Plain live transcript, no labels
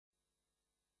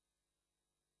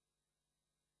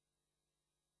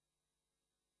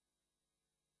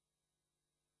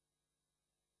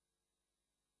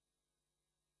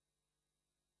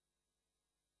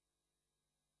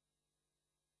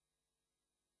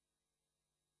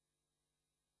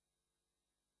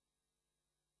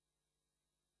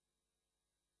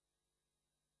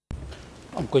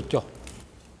The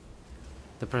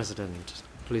President,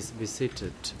 please be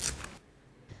seated.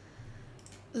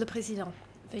 Le Président,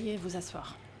 veuillez vous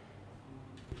asseoir.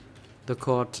 The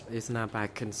court is now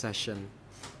back in session.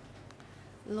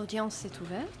 L'audience est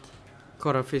ouverte.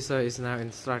 Court officer is now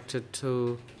instructed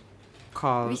to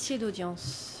call Huissier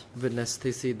d'audience, witness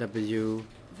TCW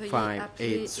veuillez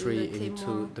appeler 583 le into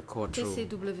témoin the courtroom.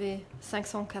 TCW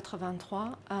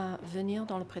 583 à venir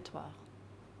dans le prétoire.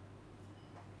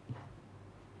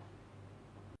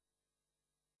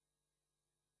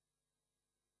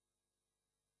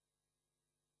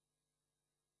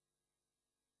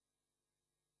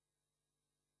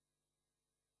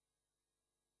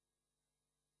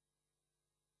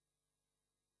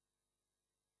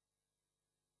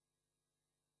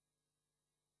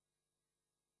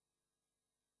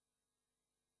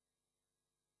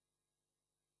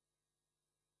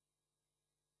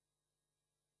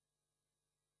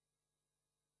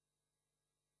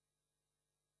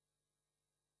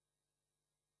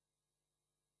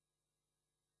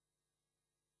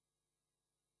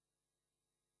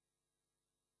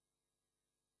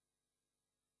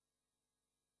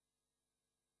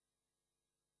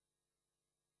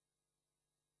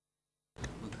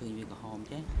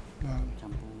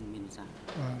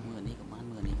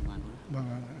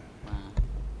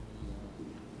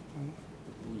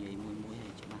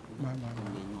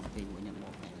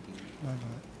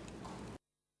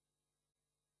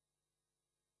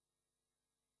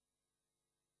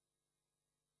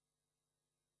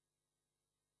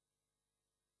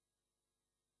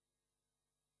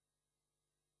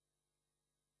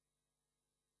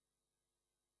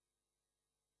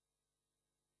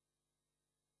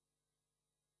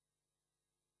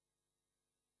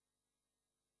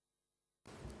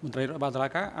 The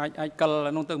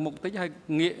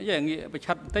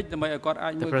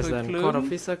President, court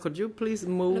officer, could you please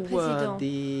move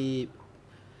the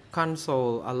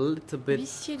console a little bit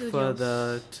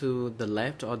further to the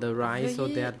left or the right so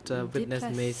that witness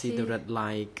may see the red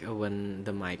light when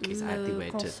the mic is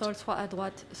activated. Console soit à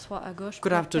droite, soit à gauche.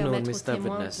 Good afternoon, Mr.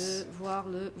 Witness.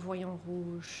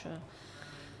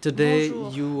 Today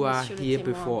you are here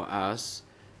before us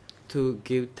to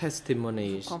give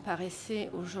testimonies.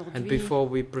 And before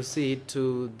we proceed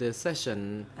to the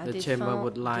session, the chamber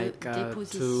would like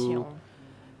to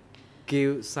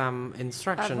give some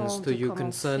instructions to you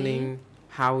concerning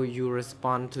how you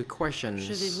respond to questions.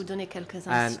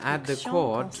 And at the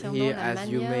court, here, as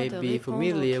you may be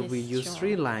familiar, we use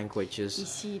three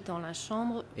languages: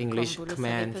 English,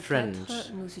 Khmer, and French.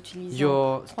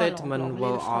 Your statement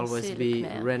will always be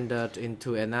rendered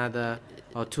into another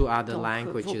or two other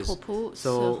languages.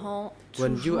 So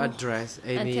when you address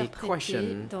any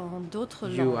question,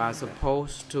 you are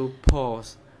supposed to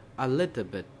pause a little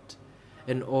bit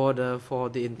in order for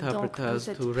the interpreters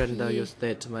to render your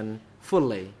statement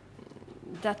fully.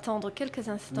 D'attendre quelques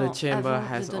instants The chamber avant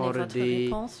has de donner votre already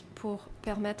réponse pour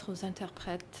permettre aux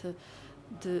interprètes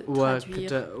de worked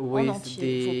traduire en with entier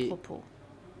the vos propos.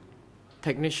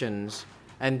 Technicians,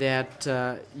 and that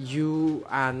you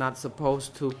are not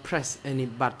supposed to press any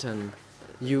button.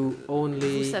 You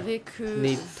only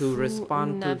need to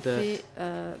respond to the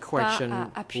question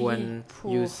when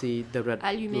you see the red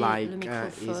light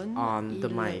is on the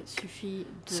mic.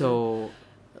 So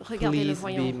please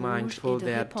be mindful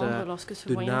that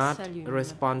do not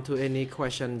respond to any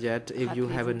question yet if you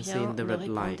haven't seen the red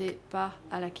light.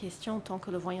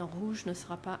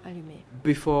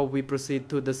 Before we proceed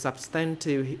to the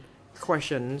substantive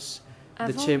questions,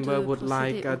 the chamber would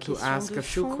like to ask a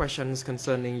few questions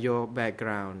concerning your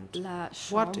background.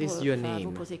 What is your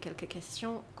name?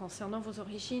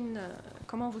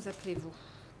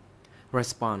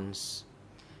 Response.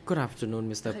 Good afternoon,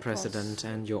 Mr. President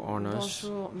and your honors.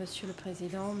 Bonjour, Monsieur le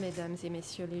Président, Mesdames et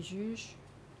Messieurs les juges.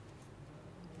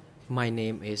 My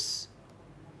name is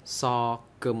Saw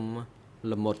Kim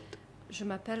Lamut. Je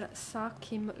m'appelle Sa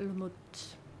Kim Lamut.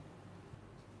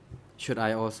 Should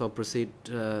I also proceed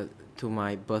to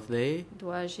my birthday?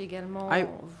 Dois-je également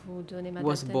vous donner ma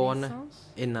was date de born naissance?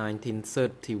 in Je suis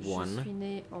 1931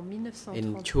 né en in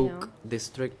 1931 Chuk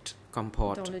District,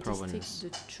 Kampot dans le Province.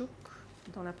 district de Chuk,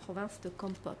 dans la province de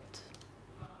Kampot.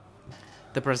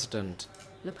 The President.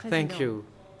 Le Président. Thank you.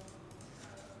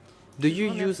 Do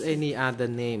you use any other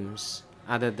names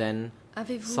other than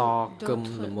Avez-vous Saw Kim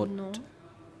d'autres Lamut? noms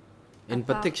In à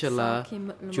part particular, Saw Kim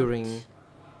Lamut? during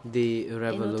the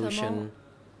revolution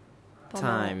Pendant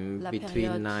time la between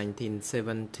période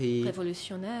 1970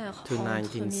 révolutionnaire to entre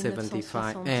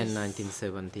 1975 and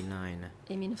 1970 1979.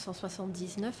 et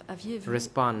 1979, aviez-vous d'autres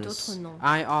Response. noms?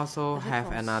 I also have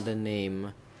Réponse. another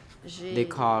name. J'ai- They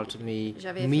called me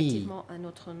J'avais Me. effectivement un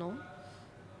autre nom.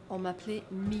 On m'appelait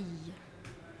Mille.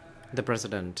 The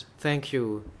President, thank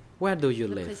you. Where do you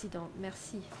Le live? Président,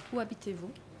 merci. Où habitez-vous?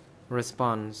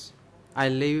 Response, I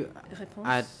live Réponse.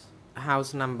 at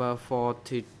house number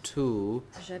 42.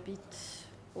 J'habite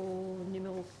au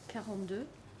numéro 42.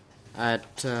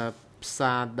 At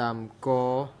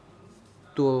Psadamkor,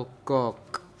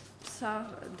 Tulkok. Psar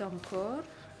Damkor,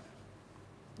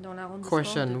 dans l'arrondissement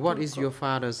Question, de what is Tulkok. your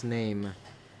father's name?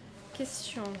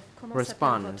 Question, comment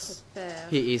Response, s'appelle votre père?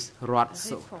 he is Rat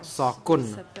Réponse, Sokun.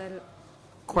 il s'appelle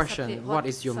Question, what Rod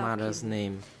is your mother's Sakin.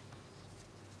 name?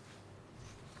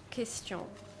 Question, quel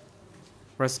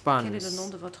est le Response, nom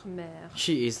de votre mère? she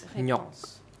is Nyok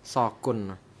Réponse,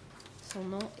 Sokun. son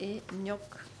nom est Nyok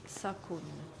Sakun.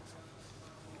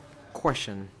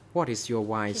 Question, what is your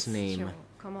wife's Question, name?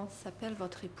 comment s'appelle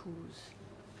votre épouse?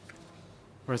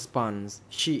 Response,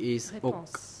 she is Uk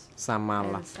Réponse, Samal.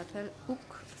 elle s'appelle Uk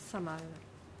Samal.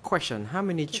 Question, how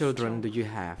many Question, children do you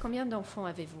have? combien d'enfants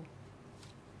avez-vous?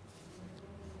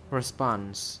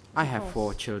 Response, I have Réponse.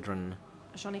 4 children.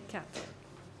 J'en ai 4.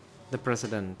 The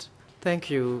President, thank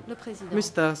you. Le président,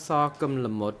 Mr. Sarkum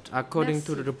Lamut, according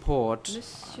to the Merci. report,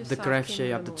 Monsieur the Sarkin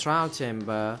greffier of the Lamut, trial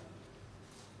chamber,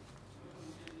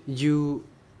 you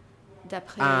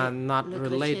d'après are not le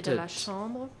greffier de la related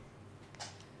Chambre,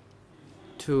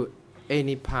 to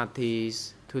any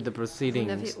parties to the vous proceedings,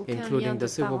 n'avez aucun including lien the de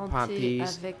civil parenté parties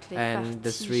avec les and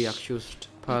the 3 parties, accused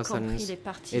y compris persons les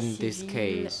parties in this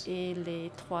civiles case. et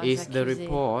les 3 Is the accusés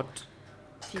report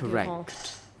figurant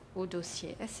correct? au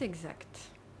dossier. Est-ce exact?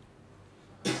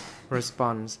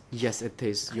 Response, yes it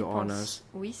is, Your Réponse, Honors.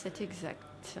 oui, c'est exact,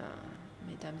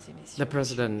 mesdames et messieurs. The les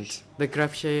President, juges. the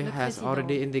greffier Le has Président.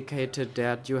 already indicated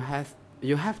that you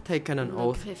have taken an Le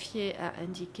oath greffier a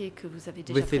indiqué que vous avez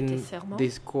déjà prêté within serment.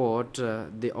 this court,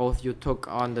 the oath you took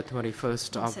on the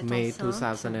 21st Dans of cette May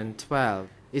enceinte, 2012.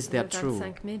 Is le that true?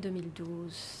 25 mai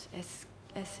 2012.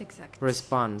 Est-ce exact?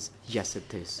 Response, yes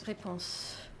it is.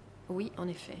 Réponse, oui, en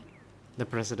effet. The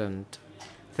President,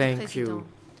 thank Président. you.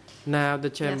 Now the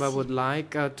chamber Merci. would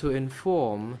like to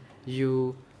inform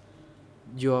you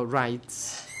your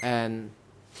rights and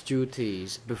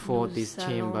duties before Nous this allons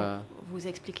chamber. vous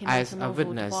expliquer as a maintenant vos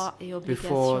witness droits et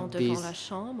before obligations devant this la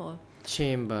Chambre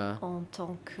Chamber, en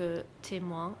tant que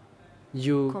témoin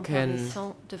you can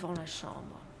comparaissant devant la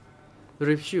Chambre.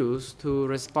 refuse to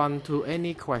respond to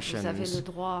any Vous avez questions le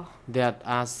droit that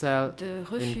are de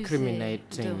refuser de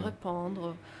self-incriminating.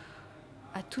 répondre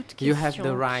à toute You have question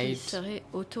the right qui serait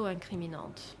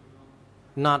auto-incriminante.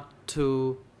 not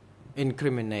to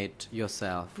incriminate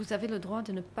yourself. Vous avez le droit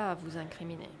de ne pas vous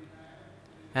incriminer.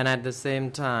 And at the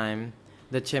same time,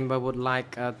 the chamber would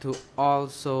like to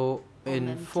also En même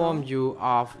inform temps, you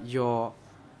of your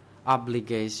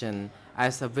obligation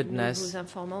as a Nous witness. vous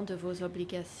informons de vos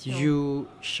obligations. You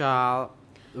shall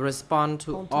respond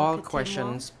to En tant all que témoin,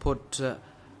 questions put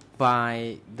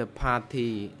by the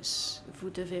parties, Vous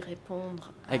devez répondre à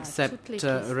toutes les except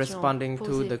questions responding to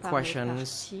posées the par les questions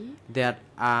parties, that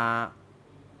are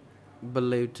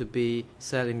believed to be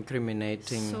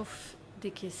self-incriminating. sauf des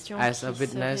questions As qui a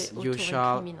witness, seraient you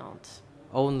shall auto-incriminantes.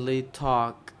 Only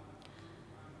talk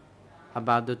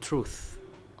about the truth,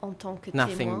 En tant que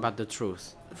nothing témoin, but the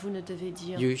truth. vous ne devez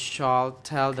dire You shall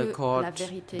tell que the court, la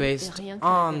vérité based et rien que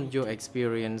la on vérité. your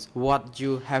experience, what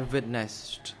you have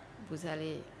witnessed, vous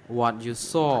allez what you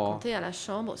saw. raconter à la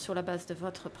Chambre sur la base de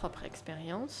votre propre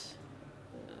expérience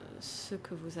ce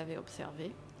que vous avez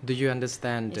observé Do you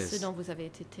understand et ce this? dont vous avez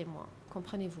été témoin.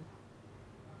 Comprenez-vous?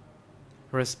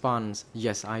 Response,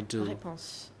 yes, I do.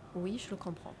 Réponse, oui, je le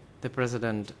comprends. The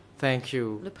President, thank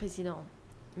you. Le Président,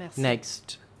 merci.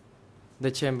 Next,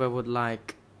 the chamber would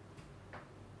like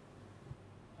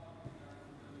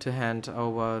to hand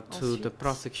over to the Ensuite,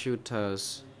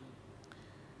 prosecutors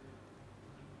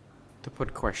to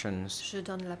put questions Je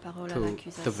donne la parole à to the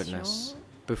l'accusation witness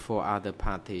before other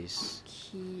parties.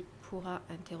 qui pourra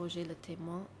interroger le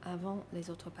témoin avant les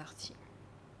autres parties.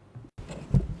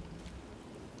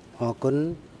 ขอบคุณ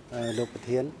លោកប្រ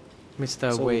ធាន Mr.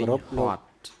 So, Wayne Rob, no.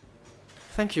 Hart.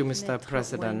 Thank you, Mr. Maître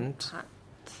President. Wayne Pratt,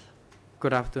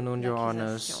 Good afternoon, Your l'accusation.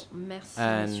 Honors, Merci,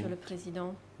 and Monsieur le Président.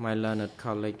 my learned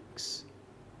colleagues.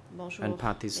 Bonjour, and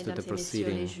parties to the Mesdames et Messieurs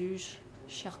les proceeding. juges,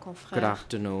 chers Good confrères.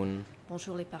 afternoon,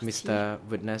 Bonjour les parties. Mr.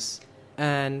 Witness,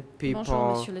 and Bonjour,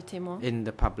 people Monsieur le témoin. in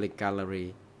the public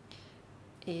gallery.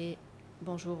 Et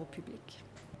bonjour au public.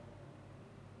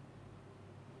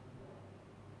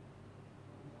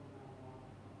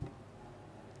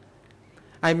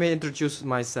 I may introduce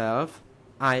myself.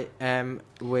 I am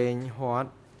Wayne Hart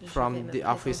Je from vais me the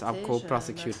Office of présenter.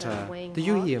 Co-Prosecutor. Je m'appelle Wayne Do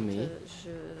you Hart. hear me?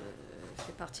 Je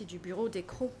fais partie du bureau des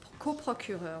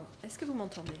coprocureurs. Est-ce que vous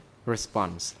m'entendez?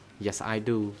 Response. Yes, I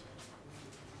do.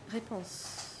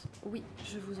 Réponse. Oui,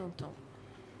 je vous entends.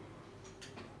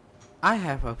 I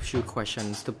have a few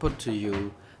questions to put to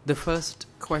you. The first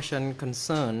question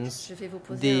concerns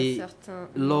the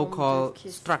local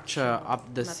structure of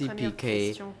the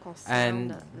CPK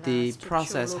and the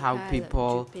process how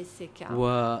people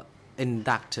were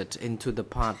inducted into the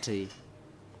party.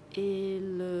 Et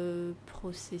le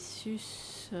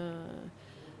processus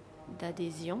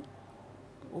d'adhésion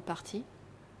au parti.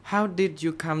 How did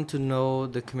you come to know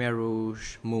the Khmer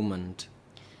Rouge movement?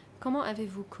 Comment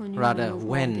avez-vous connu Rather, le mouvement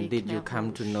when des did Khmer you come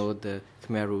Rouges? to know the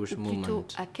Khmer Rouge Ou plutôt,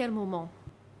 movement? à quel moment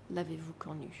l'avez-vous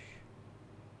connu?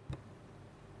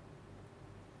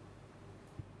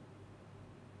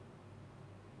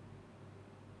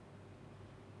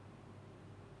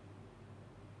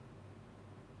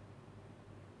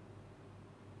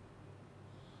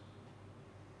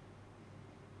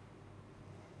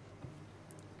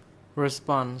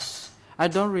 Response. I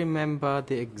don't remember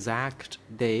the exact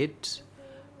date,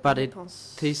 but it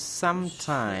is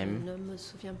sometime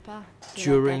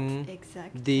during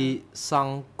the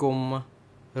Sangkum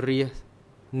Ria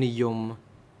Niyom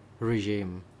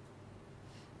regime.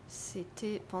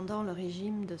 C'était pendant le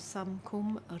régime de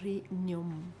Samkum Ri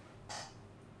Nyum.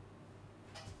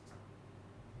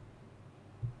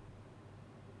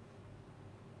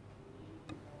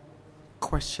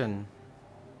 Question.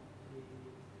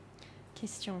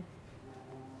 Question.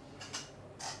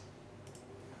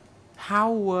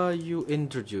 How were you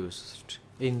introduced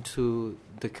into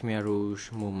the Khmer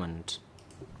Rouge movement?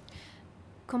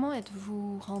 Comment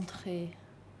êtes-vous rentré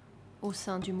au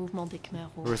sein du mouvement des Khmer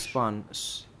Rouges?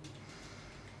 Response.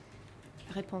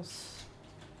 Réponse.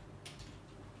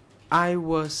 I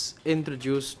was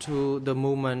introduced to the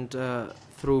movement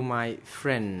through my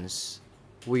friends.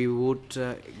 We would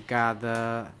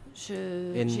gather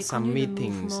in some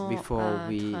meetings before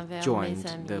we joined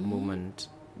the movement.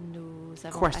 Nous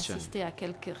avons assisté à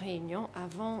quelques réunions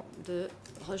avant de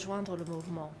rejoindre le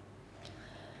mouvement.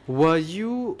 Were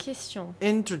you Question.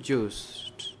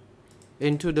 introduced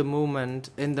into the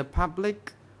movement in the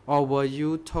public, or were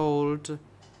you told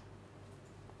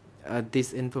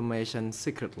this information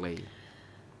secretly?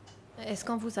 Est-ce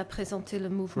qu'on vous a présenté le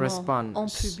mouvement Response. en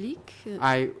public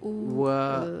ou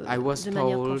I was de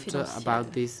manière told confidentielle?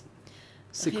 about this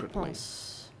secretly.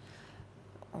 Réponse.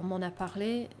 On m'en a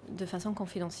parlé de façon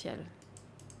confidentielle.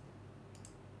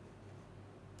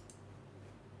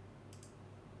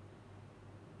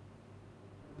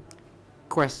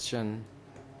 Question.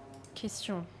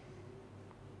 Question.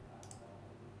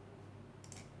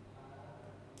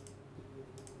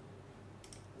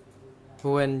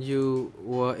 When you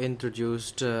were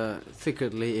introduced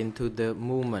secretly into the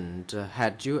movement,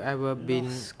 had you ever been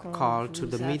called to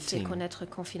the fait meeting? Connaître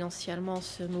confidentiellement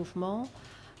ce mouvement,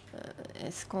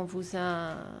 est-ce qu'on vous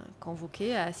a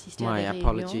convoqué à assister à des réunions? My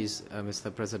apologies,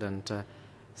 Mr. President,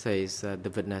 says the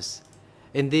witness.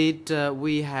 Indeed,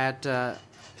 we had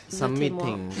some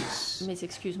meetings Mes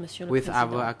excuses, Monsieur le with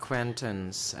Président. our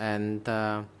acquaintance, and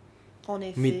En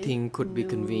effet, meeting could be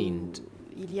convened.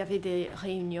 Il y avait des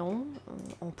réunions,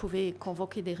 on pouvait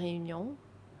convoquer des réunions.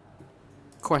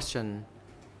 Question.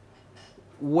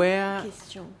 Where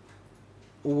Question.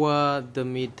 were the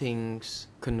meetings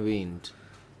convened?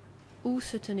 Où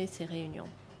se tenaient ces réunions?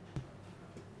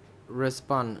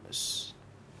 Response.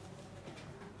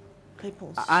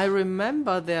 Réponse. I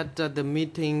remember that the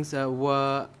meetings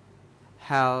were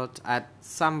held at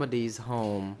somebody's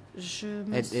home. Je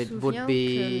me It souviens would que be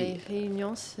les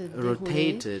réunions se déroulaient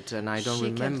rotated, and I don't chez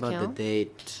remember the quelqu'un.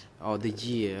 date or the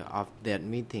year of that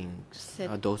meetings, C'est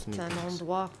those un meetings.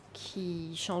 endroit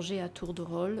qui changeait à tour de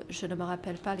rôle. Je ne me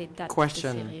rappelle pas les dates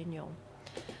Question. de ces réunions.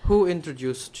 Who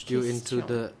introduced you Question. into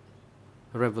the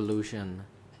revolution?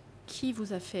 Qui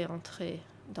vous a fait entrer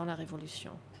dans la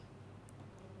révolution?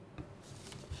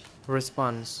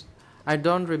 Response. I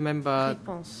don't remember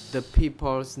Réponse. the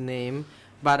people's name,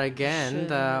 but again,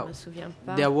 Je ne me souviens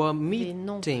pas there were des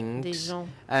noms des meetings, gens.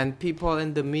 and people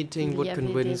in the meeting Il would y avait des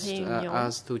convince réunions,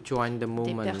 us to join the Des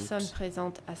movement. personnes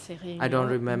présentes à ces réunions I don't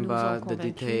nous remember ont the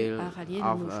convaincus detail à rallier le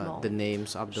of mouvement. the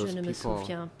names of Je those ne me people.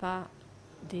 souviens pas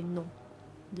des noms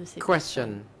de ces Question.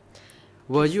 personnes.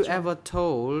 Were you Question. ever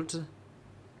told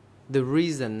the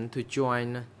reason to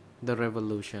join the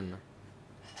revolution?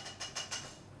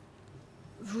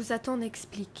 Vous a-t-on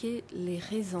expliqué les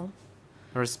raisons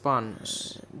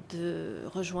Response. de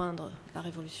rejoindre la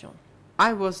révolution?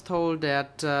 I was told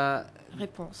that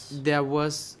Réponse. there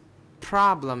was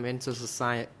problem in the On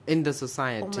m'a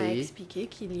society, expliqué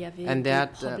qu'il y avait and des that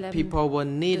problèmes people were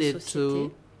de needed société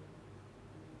to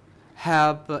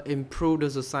help improve the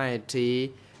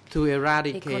society to et qu'on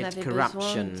eradicate avait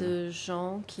corruption, besoin de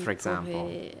gens qui for example.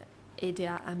 pourraient aider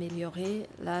à améliorer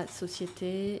la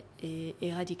société et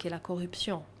éradiquer la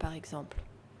corruption, par exemple.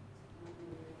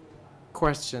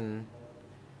 Question.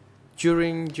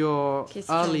 During your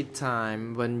Question. early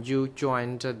time when you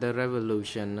joined the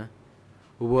revolution,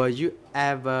 were you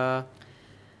ever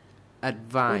Au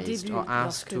advised début, or asked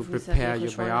lorsque to vous prepare avez your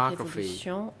rejoint la biography?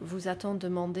 Révolution, vous a-t-on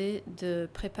demandé de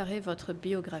préparer votre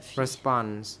biographie?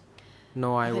 Response.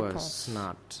 No, I Réponse. was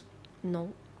not. Non,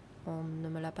 on ne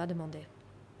me l'a pas demandé.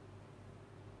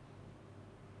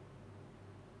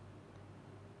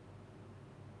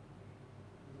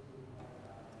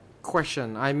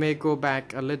 Question. I may go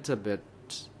back a little bit.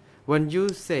 When you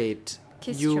said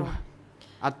Question. you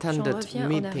attended reviens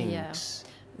en arrière. meetings,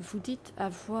 Vous dites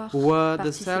avoir were the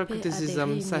participé à des self-criticism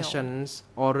réunions. sessions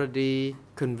already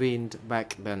convened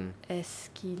back then? Est-ce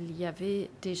qu'il y avait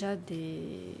déjà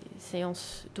des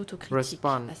séances d'autocritique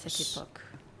Response. à cette époque?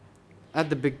 At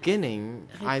the beginning,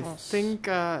 I Réponse. think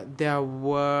there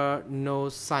were no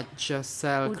such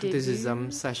self-criticism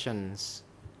début, sessions.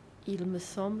 Il me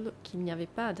semble qu'il n'y avait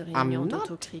pas de I'm réunion not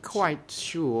d'autocritique. quite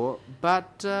sure, but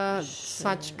Je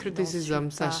such n'en criticism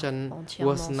suis pas session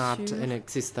entièrement was not sûre, in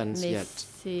existence Mais yet.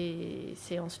 ces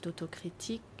séances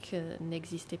d'autocritique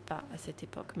n'existaient pas à cette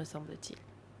époque, me semble-t-il.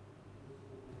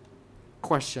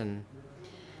 Question.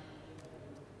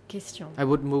 Question. I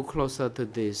would move closer to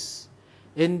this.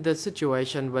 In the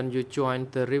situation when you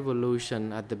joined the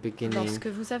revolution at the beginning, Lorsque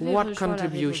vous avez what rejoint la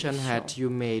contribution révolution, had you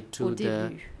made au to the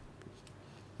début,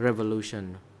 revolution?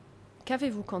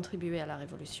 qu'avez-vous contribué à la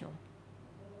révolution?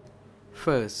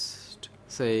 First,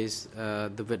 says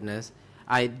the witness,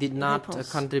 I did not Réponse.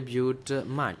 contribute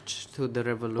much to the Au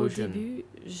revolution. début,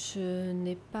 je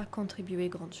n'ai pas contribué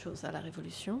grand-chose à la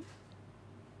révolution.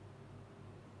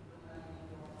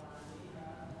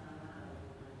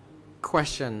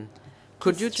 Question.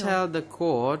 Could you Question. tell the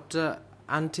court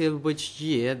until which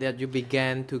year that you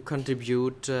began to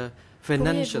contribute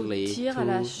financially Pourriez-vous dire to à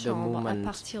la the Chambre à movement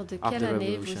partir de of quelle the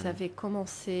année revolution? vous avez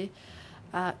commencé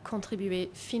à contribuer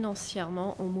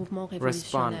financièrement au mouvement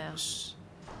révolutionnaire? Response.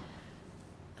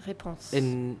 Réponse.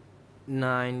 In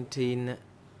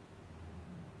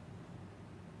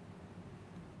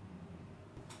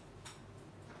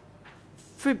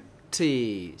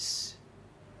 1950s,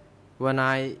 when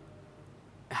I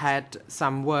had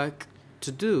some work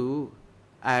to do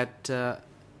at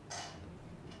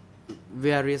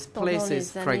various Pendant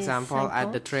places, les for années example, at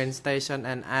the 50, train station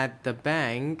and at the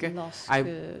bank, Lorsque I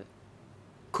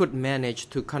could manage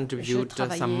to contribute some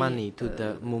travaillais, money to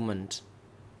the movement.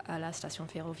 à la station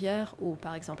ferroviaire ou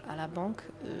par exemple à la banque,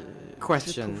 je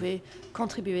Question. pouvais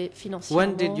contribuer When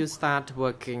financièrement did you start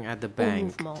working at the au bank?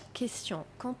 mouvement. Question.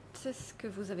 Quand est-ce que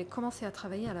vous avez commencé à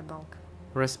travailler à la banque?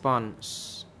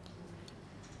 Response.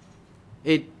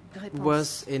 It Réponse.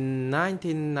 was in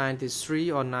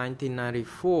 1993 or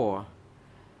 1994.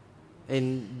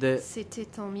 In the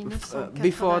C'était en 1993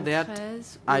 before that,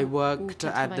 I ou worked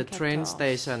at the train 94.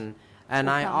 station, and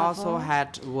I also Auparavant,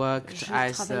 had worked je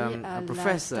as travaillais à a la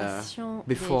professor station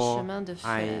before des chemins de I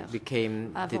fer.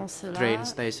 became Avant the cela, train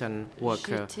station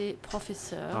worker J'étais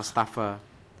professeur or staffer.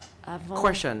 avant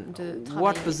Question. de travailler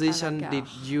What à la position gare did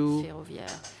you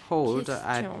ferroviaire. hold Question.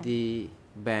 at the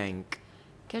bank?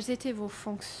 Quelles étaient vos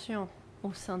fonctions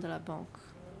au sein de la banque?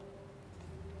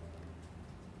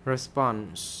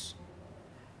 Response.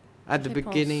 At the Réponse.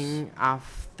 beginning,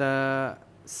 after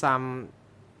some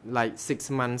like 6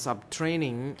 months of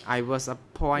training, I was Au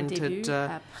appointed début,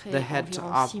 après the head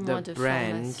environ of 6 the mois de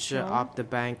branch formation, of the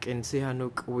bank in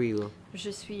Sihanoukville. je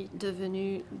suis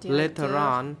devenue Later directeur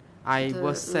on, I de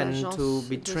was sent to l'agence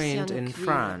be de trained in Sihanoukville.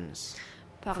 France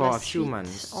Par for la a few suite,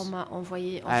 months on m'a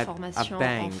envoyé en at a formation en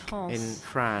bank France. in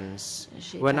France.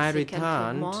 J'ai When I passé quelques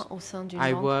returned, mois au sein d'une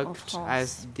I banque en worked France.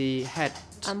 as the head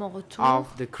À mon retour,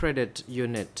 of the credit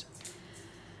unit,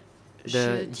 the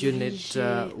je unit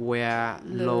dirigeais where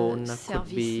le loan could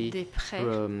service be des prêts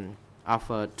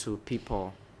offered to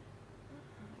people.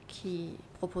 qui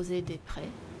proposait des prêts.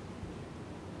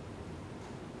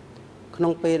 ក្នុ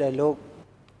ងពេលដែលលោក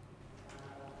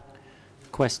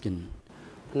Question.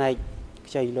 ផ្នែក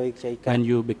ខ្ចីលុយខ្ចីកាក់ When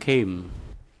you became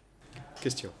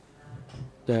Question.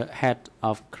 the head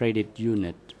of credit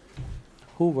unit,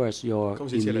 who was your Quand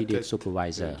vous étiez à la immediate tête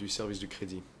supervisor? du service du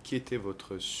crédit, qui était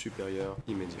votre supérieur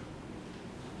immédiat?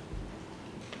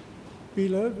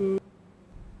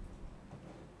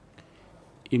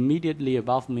 Immediately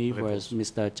above me Réponse. was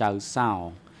Mr. Chao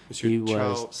Sao. Monsieur He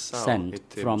Chao was Sao sent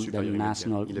était from mon the supérieur immédiat.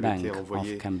 National Il avait Bank été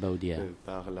envoyé of Cambodia.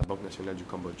 par la Banque nationale du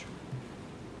Cambodge.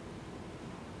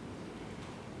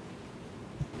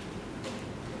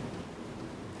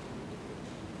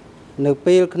 នៅ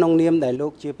ពេលក្នុងនាមដែលលោ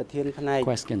កជាប្រធានផ្នែក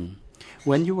Question.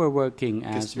 When you were working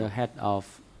as the head of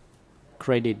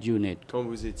credit unit, Quand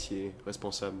vous étiez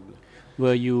responsable,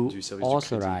 were you du service du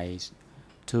authorized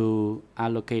to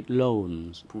allocate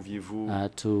loans pouviez-vous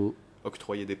to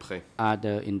octroyer des prêts?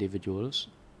 other individuals?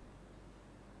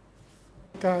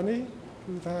 ការនេះ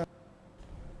គឺថា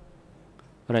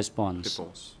Response.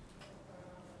 Réponse.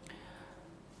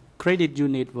 Credit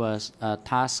unit was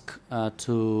tasked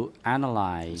to Le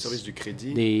analyze service du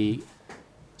crédit the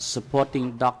supporting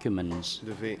documents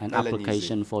devait and analyser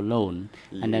application for loan,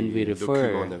 and then we les refer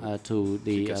documents to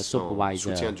the d'application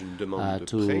supervisor soutien d'une demande de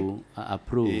to prêt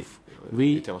approve.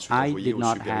 et était ensuite I envoyé did au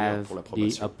not supérieur have pour the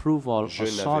l'approbation. approval Je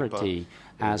n'avais authority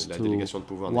pas, as la to délégation de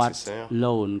pouvoir what nécessaire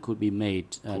loan could be made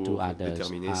to pour others.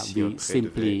 déterminer si un We prêt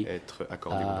simply devait être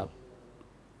accordé ou non.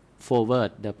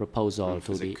 forward the proposal On ne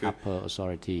to faisait the que, upper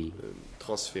authority.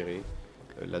 Transférer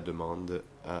la demande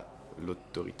à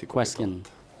l'autorité Question.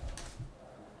 compétente.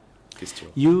 Question.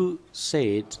 You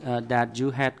said that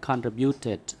you had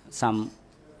contributed some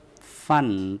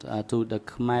fund to the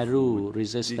Khmer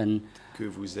resistance Que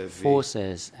vous avez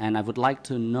forces, and I would like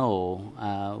to know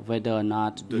whether or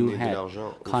not you donné de had l'argent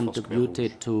aux forces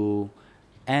contributed Khmer to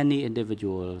any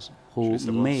individuals Je who voulais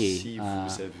savoir may si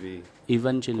vous avez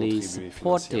eventually contribué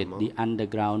supported the financièrement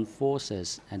underground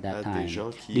forces at that à des time. gens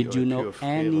qui Did you auraient pu know offrir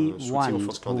un soutien anyone aux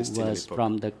forces who clandestines à was l'époque?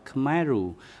 from the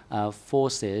Khmer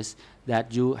forces that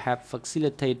you have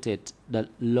facilitated the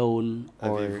loan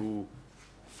or Avez-vous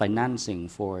financing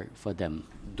for them?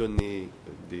 donné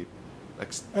des,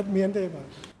 អត់មានទេបាទ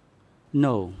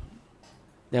No,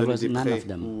 there donné was des none prêts of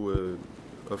them. ou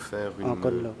offert អរគុ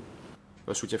ណលោក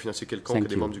un soutien financier quelconque Thank à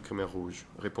des you. membres du Khmer Rouge?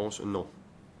 Réponse non.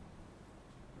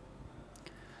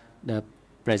 The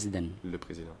President. Le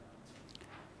président.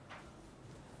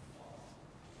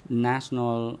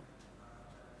 National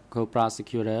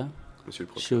co-prosecutor Monsieur le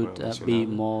procureur should be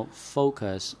national, more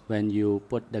focused when you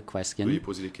put the veuillez question,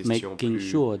 poser des questions making plus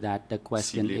sure that the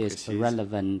question ciblées et is précises.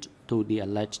 relevant to the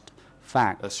alleged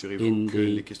fact Assurez-vous in que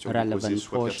les the questions que vous posez relevant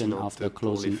soient portion of pertinentes the pour les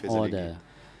closing faits order. allégués.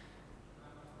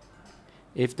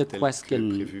 If the Tel que question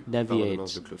prévu par l'ordonnance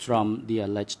deviates de clôture. from the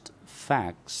alleged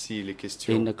facts Si les in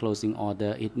questions the closing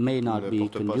order, it may not ne be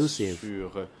portent pas conducive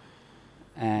sur les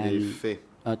and faits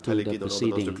to the allégués dans l'ordonnance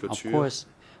de proceeding. Of clôture, course,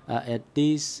 at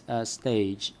this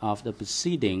stage of the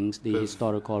proceedings, the peuvent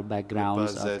historical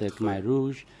backgrounds pas of the être Khmer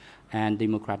Rouge and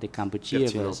Democratic Kampuchea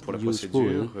pertinents was pour la useful.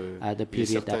 procédure. The Il est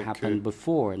period that certain happened que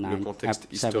before le contexte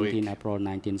 17 historique April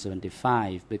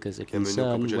 1975 because it qui a mené au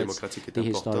concerned Cambodge with démocratique est the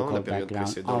important. historical La période background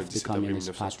précédant le of the 17 avril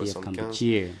Communist Party of 1975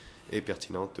 Kampuchea. est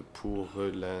pertinente pour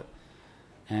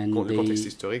And le contexte the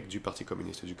historique du Parti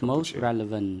communiste du most Cambodge.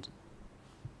 relevant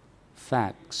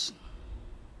facts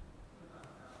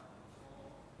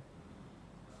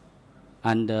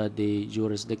under the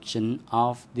jurisdiction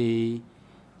of the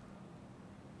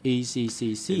Et les faits les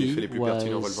ECCC plus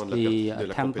pertinents was relevant de the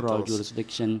la temporal compétence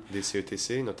jurisdiction des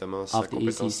CETC, notamment sa of the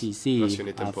compétence ECCC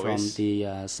rationnée from temporis, the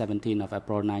 17th of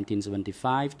April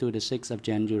 1975 to the 6th of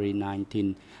January période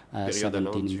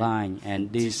allant 1979, du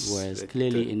and this was 17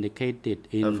 clearly indicated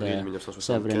in avril the 1975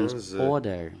 severance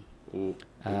order. au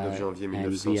 9 janvier And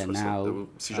we are now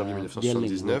 6 janvier dealing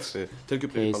 1979, with tel que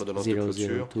prévu case par l'ordonnance de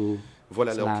clôture. 002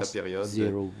 Voilà donc la période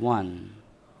 01.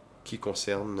 qui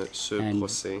concerne ce And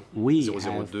procès we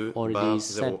have 002/01. already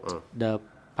set the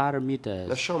parameters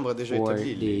La Chambre a déjà for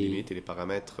établi les the limites et les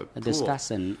paramètres pour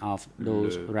discussion of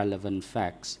those le relevant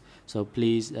facts. So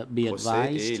please be procès et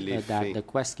advised les that faits the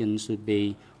questions should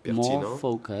be more pertinents.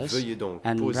 focused Veuillez donc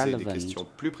and poser des relevant questions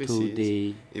plus to précises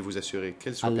the et vous assurer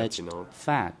qu'elles soient alleged pertinentes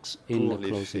facts in pour the les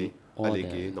closing faits order.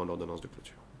 allégués dans l'ordonnance de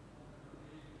clôture.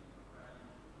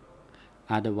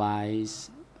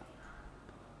 Otherwise,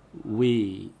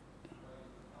 we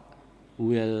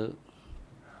will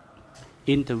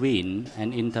intervene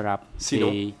and interrupt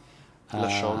Sinon, the la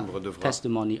Chambre devra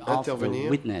testimony of the intervenir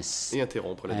witness, et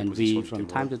interrompre la and déposition we du from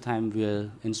témoin. time to time will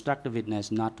instruct the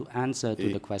witness not to answer to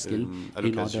Et, the question à in order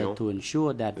l'occasion, to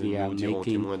ensure that we are nous dirons au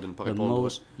making témoin de ne pas the répondre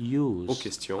most aux use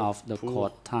questions of the pour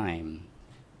court time.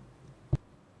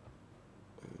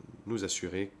 nous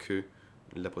assurer que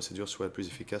la procédure soit la plus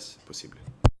efficace possible.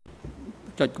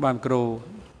 ចុចក្បាលមីក្រូ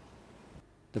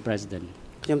The President.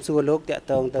 ខ្ញុំសួរលោកតាក់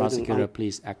ទងទៅនឹង Prosecutor,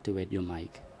 please activate your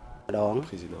mic. ម្ដង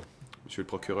Président, Monsieur le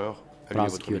procureur, allumez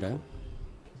votre Prosecutor.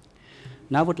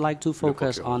 micro. Now I would like to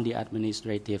focus procureur. on the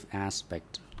administrative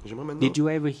aspect. J'aimerais maintenant Did you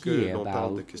ever que hear l'on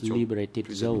parle de about questions liberated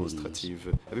plus zones? administratives.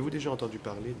 Avez-vous déjà entendu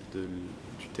parler du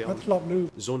អ terme ត់ធ្លាប់ឮ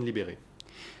zone libérée?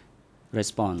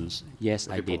 Response, yes,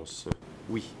 I did. Réponse,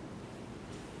 oui.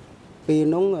 ពេល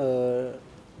នោះ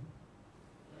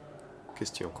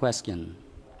Question. Question,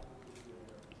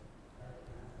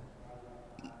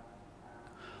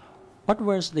 What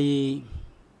was the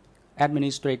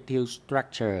administrative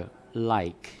structure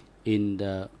like in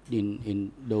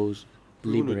those Pouvez-vous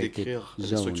nous liberated décrire la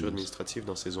structure zones? administrative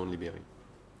dans ces zones libérées?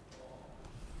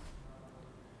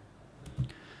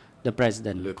 The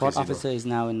president, Le court président. officer is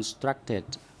now instructed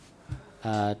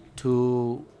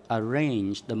to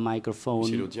arrange the Monsieur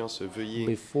microphone l'audience, veuillez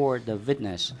before the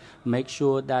witness. Make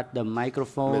sure that the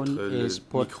microphone mettre le is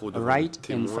put micro devant right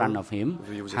le in témoin. front of him.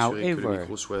 Veuillez vous assurer que le However,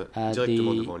 micro soit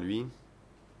directement devant the lui.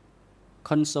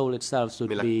 console itself should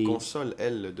Mais la be console,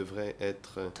 elle, devrait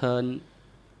être turned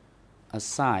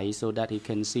aside so that he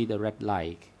can see the red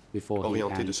light before he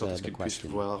orientée de sorte à answers ce the qu'il puisse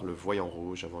question. voir le voyant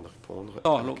rouge avant de répondre ត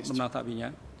à la លោក question. ដំណើរថាវិញ្ញា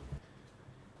ណ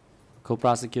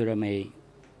Co-prosecutor may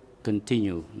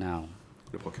continue now.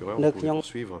 Le procureur, Le vous pouvez client.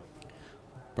 poursuivre.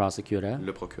 Prosecutor,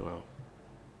 Le procureur.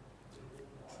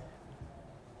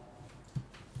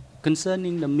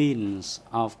 concerning the means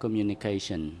of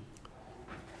communication,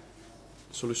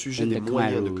 Sur le sujet In des the Khmer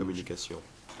moyens de Rouge, communication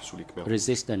sous les Khmer Rouges,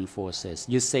 resistance forces,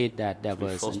 you said that there Les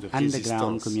was forces an de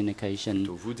underground résistance. communication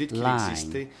plutôt, vous dites qu'il line.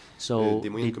 existait So des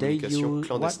moyens did de they communication use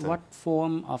clandestins. what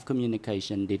form of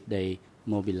communication did they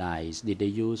mobilize? Did they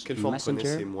use Quelle forme prenaient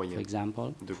messenger, ces moyens for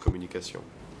example? de communication?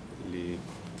 Les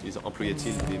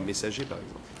employaient-ils des messagers, par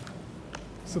exemple?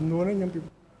 សំណួរនេះខ្ញុំពី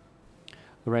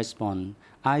Respond.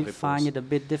 I Réponse. find it a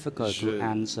bit difficult to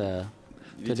answer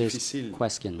Il to est this difficile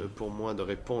question. pour moi de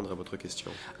répondre à votre question.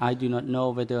 I do not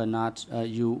know whether or not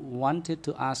you wanted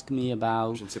to ask me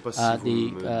about Je ne sais pas si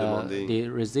vous me demandez- the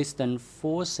resistance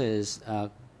forces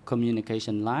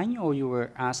communication line, or you were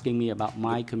asking me about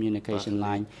my communication parler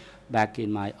line back in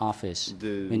my office.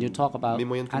 De When you talk about mes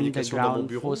moyens de communication dans mon underground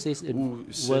bureau forces, it ou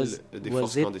celles des was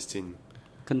forces it clandestines?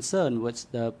 concerned with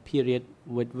the period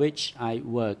with which I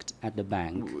worked at the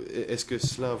bank? Est-ce que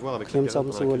cela a à voir avec la Kim période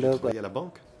pendant Som-soo, laquelle le- vous travaillez à la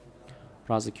banque?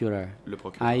 Prosecutor, Le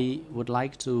procureur. I would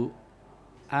like to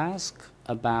ask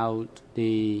about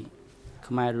the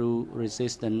Khmer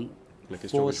resistance La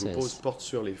question que je vous pose forces, porte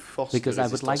sur les forces because de I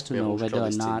would like résistance to Khmer know Rouge whether or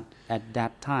clandestines. not at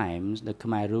that time the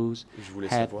Khmer Rouge Je voulais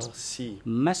had savoir si,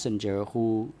 messenger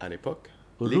who à l'époque,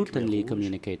 les Khmer routinely Rouges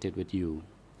communicated with you.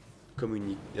 avaient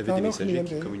des non, messagers qui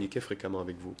client. communiquaient fréquemment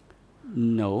avec vous.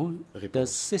 No, the Réponse.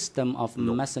 system of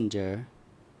Non. messenger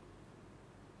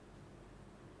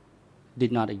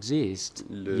did not exist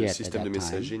Le yet at système de that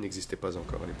messager time. n'existait pas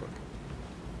encore à l'époque.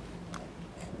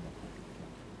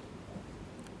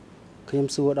 ខ្ញុំ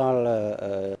សួរដល់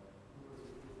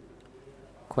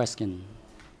Question.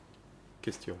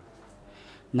 Question.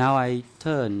 Now I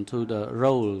turn to the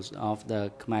roles of the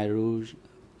Khmer Rouge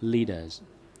leaders.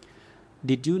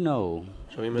 Did you know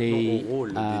J'en viens maintenant au rôle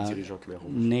des the dirigeants Khmer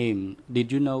Rouge. name? Did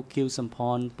you know Khieu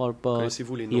Samphan, Pol Pot,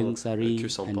 Connaissez-vous les Ieng noms Sari, Khieu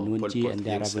and Samphan, Nuon Pol Chea Pot, and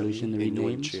their Ieng Sari revolutionary et Nuon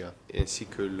names? Chea, ainsi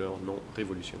que leurs noms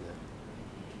révolutionnaires?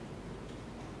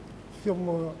 ខ្ញុំ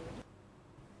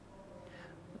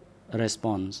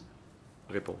Response.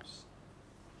 Réponse.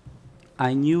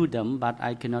 I knew them, but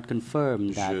I cannot confirm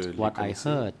Je that les what I connaissais.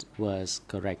 heard was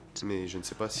correct. Mais je ne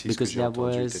sais pas si ce que Because j'ai there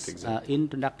entendu was était exact.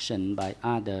 introduction by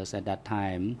others at that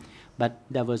time, but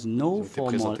there was no Ils ont été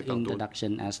formal présentés par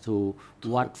introduction as to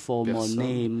what formal personnes.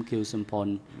 name Khieu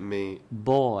Samphan Mais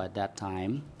bore at that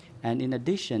time. And in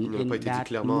addition, il n'a in pas été dit that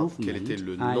clairement quel movement, était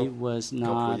le I nom was not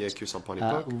qu'employait Khieu Samphan à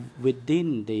l'époque.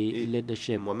 within the Et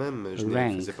leadership moi-même, je ne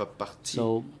rank. faisais pas partie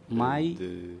So my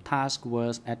de... task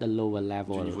was at the lower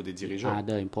level. niveau des The dirigeants.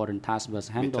 other important task was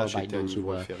Mes handled tâches by étaient à un those who niveau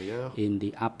were inférieur. in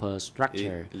the upper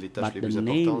structure. les tâches But les the plus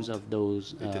names importantes of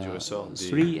those étaient du ressort des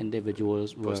three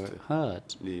individuals were postes heard.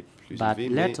 Les plus But élevés,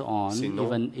 mais later on, ces noms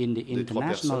even in the des trois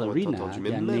international personnes ont été arena, entendus. Mais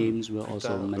their même names were plus also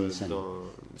tard, mentioned.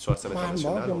 sur la scène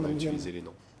internationale, on a utilisé les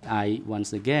noms. I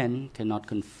once again cannot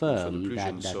Une fois de confirm plus, je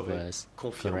that ne that saurais was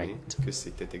confirmer correct. que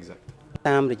c'était exact.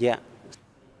 តាមរយៈ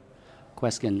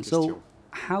Question. Question. So,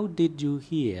 how did you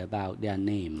hear about their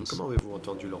names? Comment avez-vous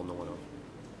entendu leur nom alors?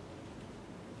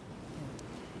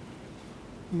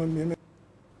 មិនមាន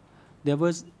There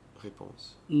was Réponse.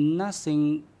 nothing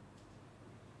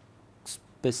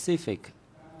specific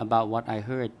about what I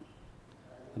heard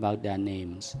about their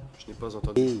names. Je n'ai pas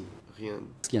entendu rien.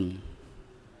 Question.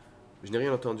 Je n'ai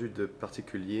rien entendu de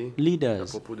particulier à Leaders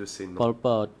propos de ces noms. Pol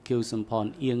Pot, Khieu Samphan,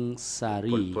 Ieng Pol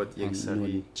Sari, Pot, Ieng and Sari,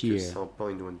 Nuon Khieu Chea, Samphan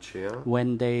et Nuon Chea.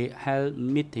 when they held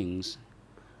meetings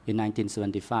in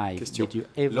 1975, Question. did you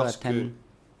ever Lorsque attend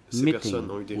ces meeting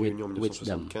personnes ont eu des réunions en with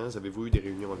them? 1975, avez-vous eu des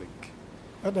réunions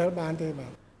អត់ដែលបានទេបា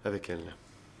ទ avec elles?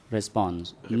 Response.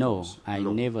 No, Réponse. I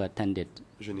Non. never attended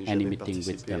Je n'ai any jamais meeting with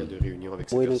participé à them. des réunions avec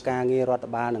ces មួយនឹង personnes. ការងាររដ្ឋ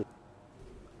បាលនឹង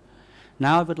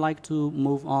Now I would like to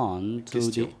move on to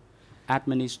Question. the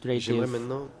administrative J'aimerais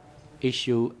maintenant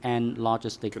issue and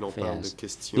logistic que l'on parle de affairs.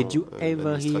 questions Did you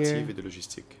ever hear administratives et de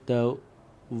logistique. the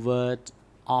word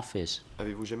office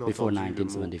Avez-vous jamais before entendu le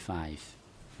mot 1975?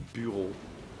 bureau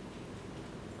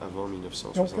avant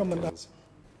 1975?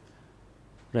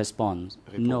 Response: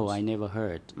 Réponse. No, I never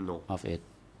heard Non. of it.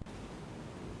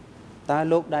 តើ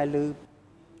លោកដែលឮ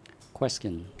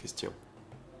Question: Question.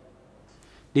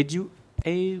 Did you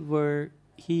ever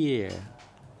hear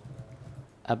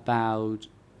about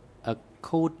a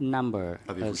code number,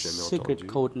 a Avez-vous jamais secret entendu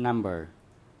code number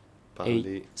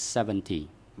Parler 870?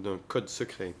 d'un code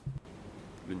secret,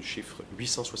 d'une chiffre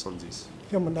 870.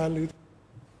 ខ្ញុំមិនដែលឮ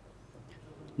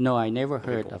No, I never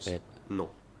heard Réponse. of it. Non.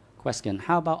 Question: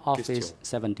 How about Office Question.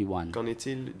 71? Qu'en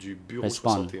est-il du bureau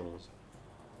Response. 71?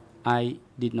 I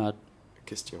did not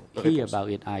Question. hear Réponse. about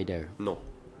it either. Non.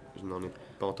 Je n'en ai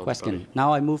pas entendu Question. parler. Now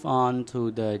I move on to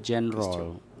the general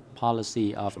Question. policy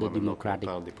of the Maintenant qu'on democratic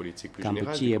parle des politiques plus générales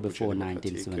Cambodia du before Cambodge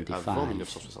démocratique avant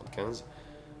 1975. 1975.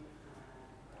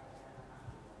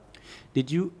 Did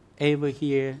you ever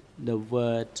hear the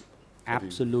word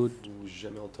absolute Avez-vous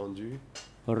jamais entendu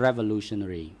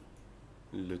revolutionary?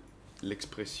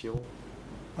 l'expression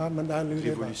បាទមិនដែលឮ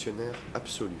ទេបាទ révolutionnaire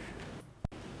absolue?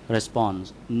 Response: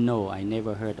 No, I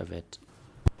never heard of it.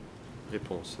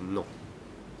 Réponse. Non.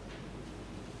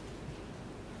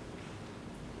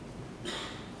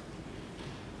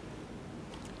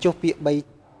 ចុះពាក្យ3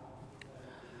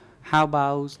 How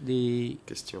about the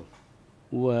Question.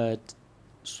 word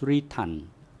Sritan?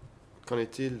 Qu'en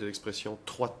est-il de l'expression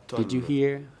 3 tonnes? Did you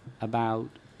hear about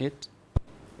it?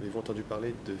 Avez-vous entendu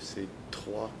parler de ces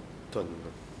 3 tonnes?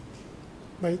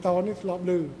 3តននេះធ្លាប់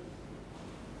ឮ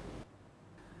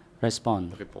Response: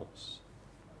 Réponse.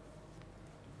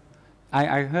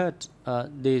 I heard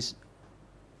this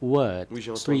word Oui,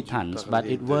 j'ai entendu three tons, but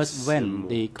parler it de was ce when mot,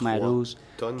 the Khmerus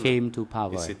 3 tonnes, came to Et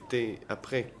power. c'était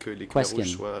après que les Khmer Question.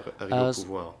 Rouges soient arrivés au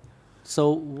pouvoir. So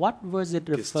what was it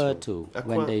referred to Question. À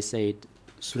when quoi they said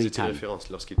three Faisait-il tons? référence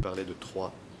lorsqu'il parlait de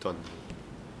 3 tonnes?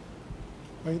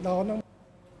 3តនហ្នឹង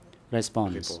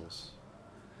Response: Réponse.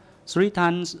 Three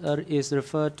tons is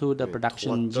referred to the Et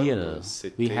production 3 tonnes, yield we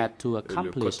c'était had to le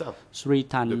accomplish quota 3 De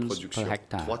tons per production.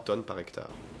 hectare. 3 tonnes par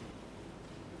hectare.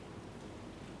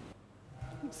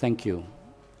 Thank you.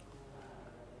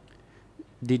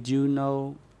 Did you know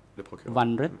Le procureur. Van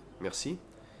Rit Merci.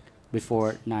 before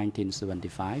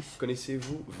 1975?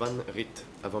 Connaissez-vous Van Rit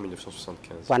avant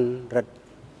 1975? វ៉ាន់រិត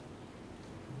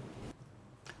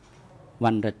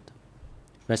Van Rit.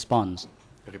 Response: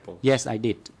 Réponse. Yes, I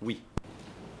did. Oui.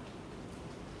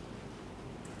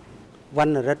 វ៉ា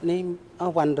ន់រិតនេះ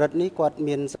វ៉ាន់រិតនេះគាត់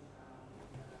មាន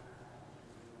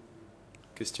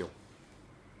Question.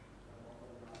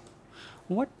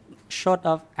 What sort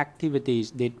of activities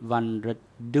did Van Rit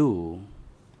do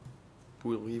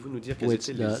Pourriez-vous nous dire quelles with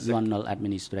étaient the les Lonol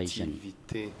administration?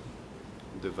 activités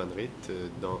de Van Rit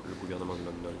dans le gouvernement de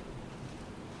London?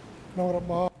 ក្នុងរ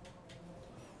បប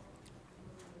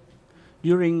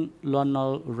During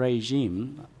Lonol regime,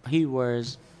 he was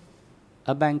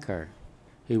a banker.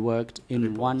 He worked in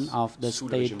Réponse. one of the Sous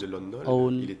le régime de London,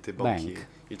 il était banquier.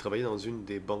 state-owned Il travaillait dans une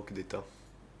des banques d'État.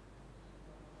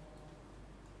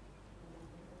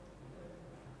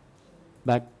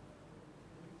 But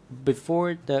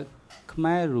before the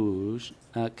Khmerus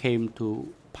came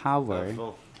to power,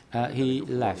 Avant he le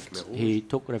gouvernement left. Khmer Rouge, He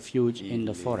took refuge in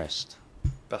the il est forest.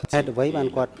 parti Had way et ban il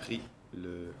a quad. pris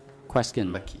le Question: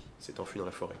 maquis, s'est enfui dans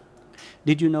la forêt.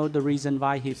 Did you know the reason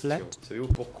why he Question. fled? Savez-vous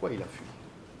pourquoi il a fui?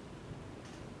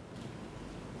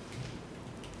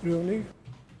 រឿងនេះ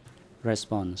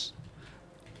Response: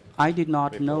 I did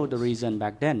not know the Réponse. reason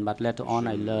back then, but later on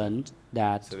I Je learned Je ne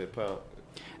that savais pas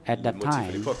at le that motif à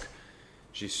time l'époque.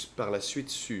 J'ai par la suite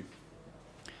su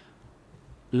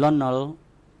Lonol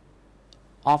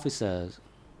officers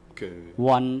que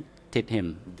wanted him.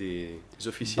 des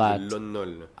officiers But de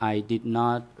Lonnol, I did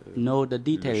not know the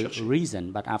detailed chercher. reason,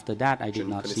 but after that I je did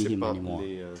ne not see connaissais him pas anymore.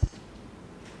 les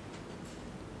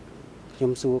ខ្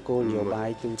ញុំសួរគោលនយោបាយ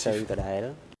ទូទៅដដែល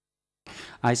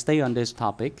I stay on this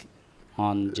topic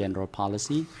on general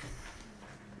policy.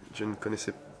 je ne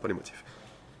connaissais pas les motifs.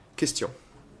 Question.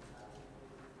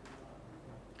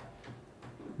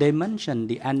 They mentioned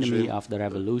the Je enemy vais of the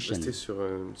revolution. rester sur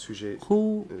un sujet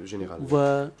Who général.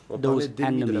 were On those parlait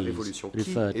d'ennemis de la enemies révolution. Qui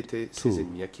referred étaient ces to?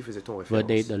 ennemis? À qui faisait-on Were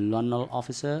they référence? the Lonol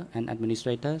officer and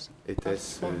administrators?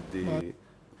 Étaient-ce des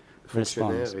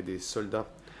fonctionnaires et des soldats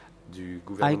du I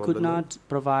gouvernement de could London? not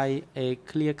provide a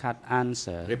clear-cut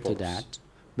answer to Réponse. that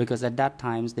Because at that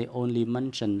time they only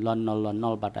mentioned Lon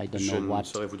Nol, but I don't know what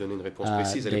saurais vous donner une réponse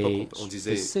précise. À l'époque, on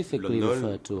disait specifically Lon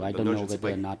refer to. I don't know whether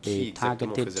or not they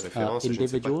targeted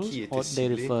individuals or they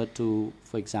refer to,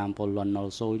 for example, Lon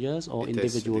Nol soldiers or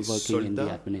individuals working in the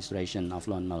administration of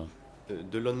Lon Nol.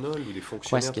 De Lon Nol ou des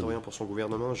fonctionnaires travaillant pour son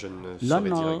gouvernement, je ne saurais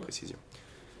dire avec précision.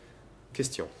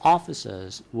 Question.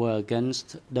 Officers were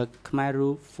against the Khmer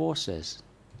Rouge forces.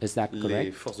 Is that correct?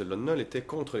 Les forces de Lon Nol étaient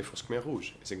contre les forces Khmer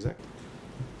Rouges. Est-ce exact?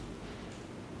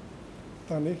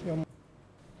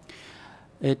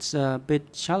 It's a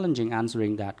bit challenging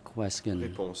answering that question.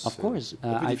 Réponse of course,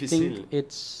 I think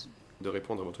it's de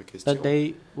répondre à votre question. that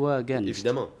they were against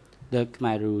Évidemment. the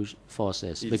Khmer Rouge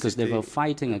forces because they were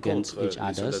fighting against each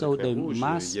other, so they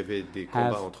must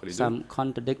have some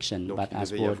contradiction. Donc, but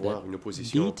as for the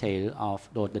detail of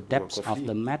or the depths of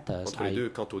the matters, I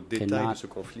cannot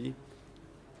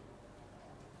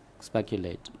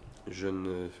speculate. Je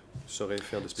ne saurais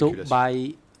faire de So spéculation.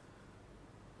 by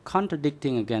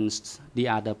contradicting against the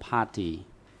other party,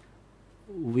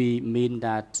 we mean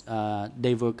that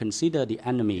they were considered the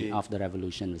enemy of the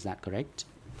revolution. Is that correct?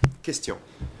 Question.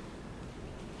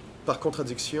 Par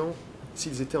contradiction,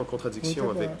 s'ils étaient en contradiction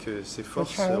avec ces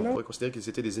forces, on pourrait considérer qu'ils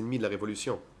étaient des ennemis de la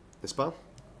révolution, n'est-ce pas?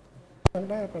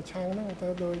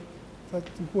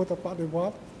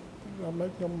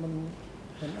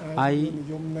 I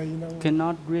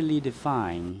cannot really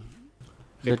define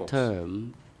the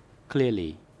term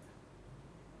clearly.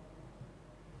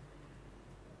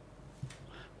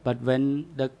 But when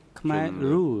the Khmer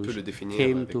Rouge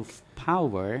came to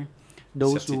power,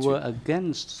 those who were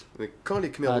against the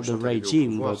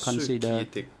regime were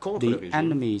considered the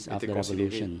enemies of the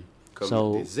revolution.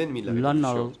 So Lon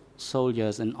Nol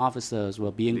soldiers and officers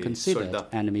were being considered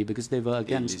enemy because they were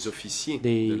against the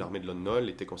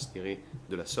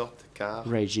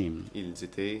regime. Ils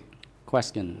étaient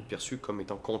Question. perçus comme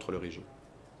étant contre le régime.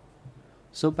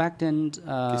 So back then,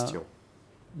 Question.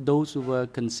 those who were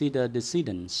considered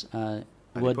dissidents,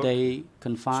 were they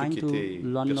confined to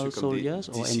Lon Nol soldiers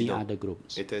or any other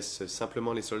groups? Étaient-ce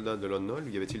simplement les soldats de Lon Nol ou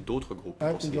y avait-il d'autres groupes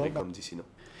considérés comme dissidents?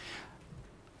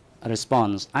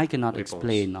 Response. I cannot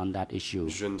explain on that issue.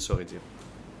 Je ne saurais dire.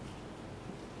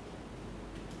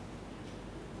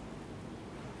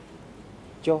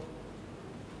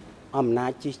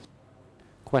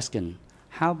 Question.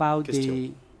 How about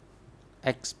the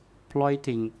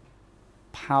exploiting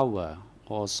power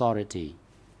or authority?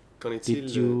 Qu'en est-il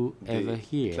Did you des ever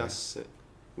hear classes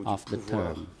ou du of the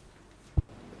pouvoir term?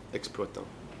 exploitant?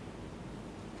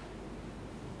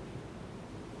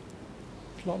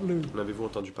 ធ្លាប់ឮ En avez-vous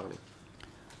entendu parler?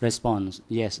 Response.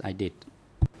 Yes, I did.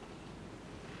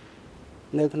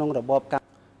 នៅក្នុងរបបកម្ពុ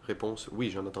ជា Réponse, oui,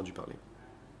 j'en ai entendu parler.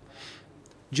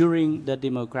 During the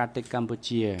Democratic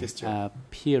Cambodia Question.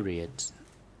 Period,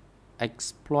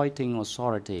 exploiting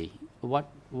authority, what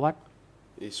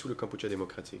Et sous le Kampuchea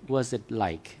démocratique, was it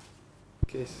like?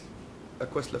 à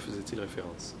quoi cela faisait-il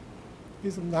référence? ពី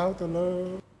សំដៅទៅលើ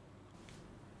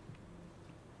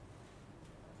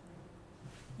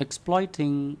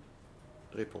Exploiting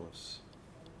Réponse.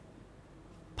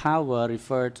 power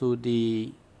refer to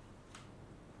the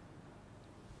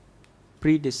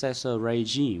predecessor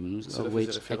regimes Cela faisait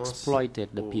which référence exploited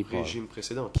the au people. régime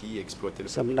précédent qui exploitait le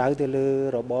សំ peuple. ដៅទៅលើ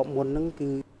របបមុនហ្នឹងគឺ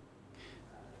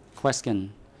Question.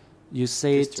 You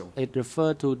said Question. it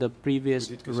referred to the previous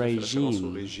Vous dites que ça fait référence au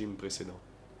regime. régime précédent.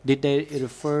 Did they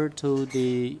refer to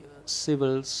the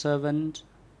civil servant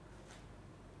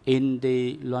in the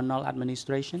Lon Nol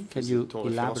administration? Can you Faisait-on référence aux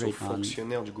elaborate on?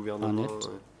 fonctionnaires du gouvernement it?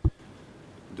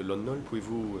 de Lon Nol?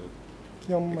 Pouvez-vous ខ្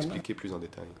ញុំមិន expliquer plus en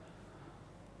détail?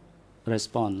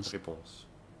 Response. Réponse.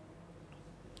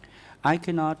 I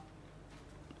cannot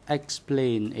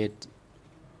explain it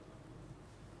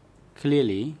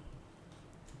clearly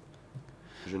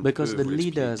Je ne because peux the vous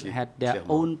leaders l'expliquer had their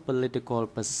clairement. own political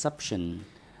perception,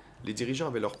 Les dirigeants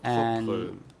avaient leur and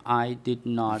propre I did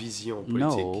not vision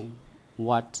know politique,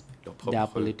 what leur their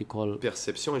propre political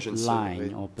perception, et je ne line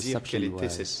saurais or dire perception quelle était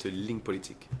was. cette ligne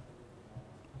politique.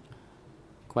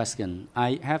 question.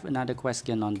 I have another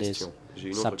question on this Question. J'ai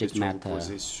une autre subject question à vous matter.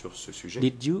 poser sur ce sujet.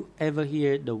 Did you ever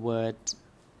hear the word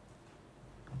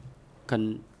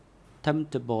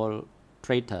contemptible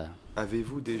traitor?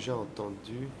 Avez-vous déjà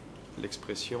entendu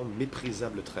l'expression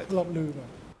méprisable traître? ធ្លាប់ឮបាទ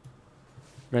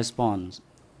Response.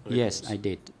 Yes, Réponse. I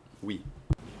did. Oui.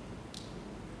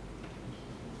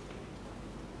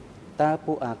 តើ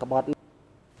ពួកអាក្បត់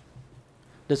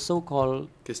The so-called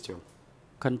Question.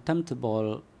 contemptible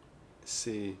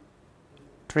C'est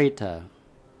traitor,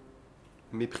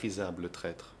 méprisable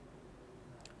traître.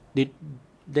 did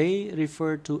they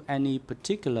refer to any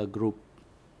particular group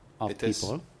of Était-ce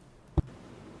people?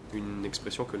 une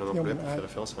expression que l'on emploie pour faire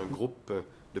référence à un groupe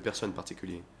de personnes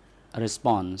particuliers.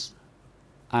 Response.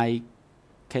 I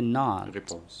cannot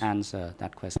Réponse. answer that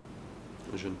question.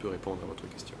 Je ne peux répondre à votre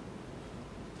question.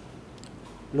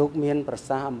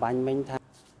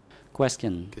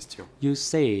 Question. Question. You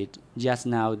said just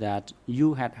now that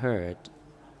you had heard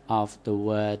of the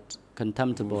word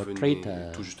contemptible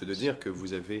traitor. Tout juste de dire que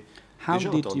vous avez déjà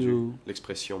entendu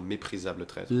l'expression méprisable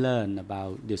traître. Learn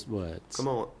about these words.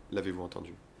 Comment l'avez-vous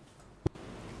entendu?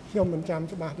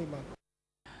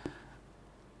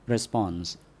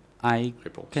 Response. I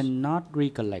cannot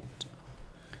recollect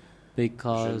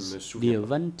because the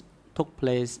event took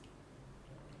place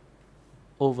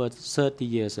over 30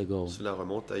 years ago. Cela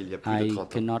remonte à il y a plus de 30 ans. I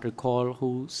cannot recall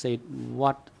who said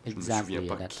what exactly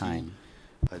at that time.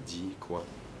 A dit quoi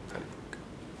à l'époque?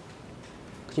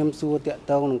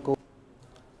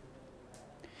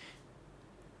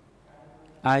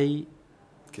 I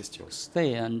Question.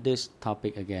 stay on this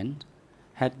topic again.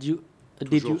 Did you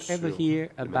ever hear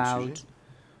about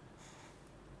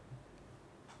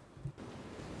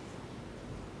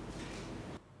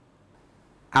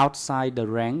outside the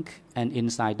rank and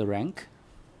inside the rank?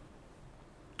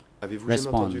 Avez-vous jamais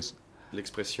entendu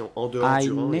l'expression en dehors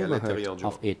du rang et à l'intérieur du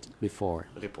rang? It before.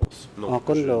 Réponse. Non,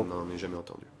 je n'en ai jamais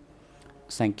entendu.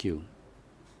 Thank you.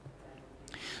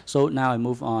 So now I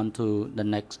move on to the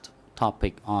next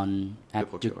topic on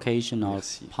educational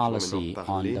policy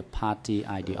on the party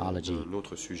ideology. Un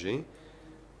autre sujet,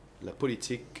 la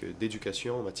politique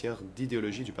d'éducation en matière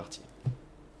d'idéologie du parti.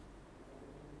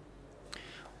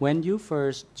 When you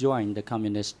first joined the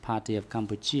Communist Party of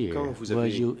Cambodia, were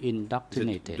you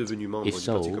indoctrinated? If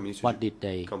so, what did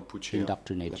they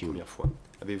indoctrinate you?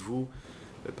 Avez-vous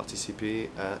participé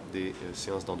à des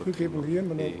séances d'endoctrinement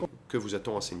et que vous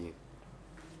a-t-on enseigné?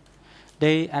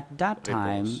 They at that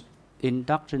time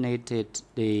indoctrinated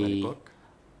the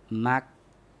Marx-Lenin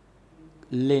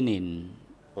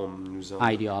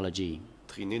ideology.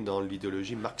 Dans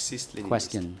l'idéologie marxiste-léniniste.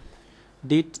 Question.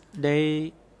 Did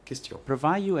they Question.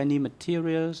 provide you any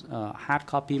materials, hard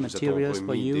copy materials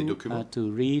for you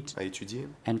to read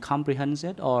and comprehend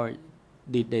it, or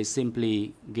did they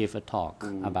simply give a talk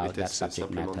about that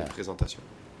subject matter?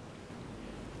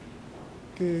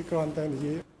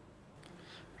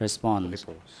 Response.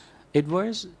 It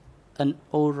was an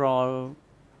oral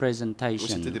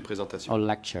presentation or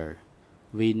lecture.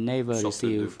 We never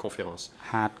received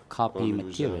hard copy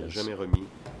materials.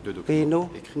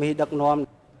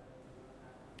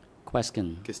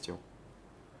 Question.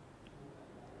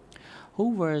 Who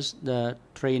was the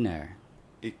trainer?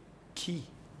 Et qui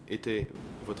était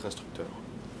votre instructeur?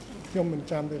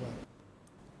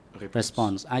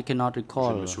 Response. I cannot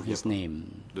recall his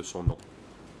name. De son nom.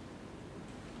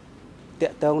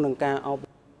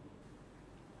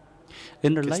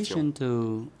 In relation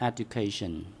to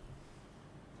education,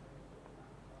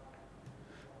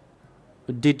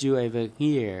 did you ever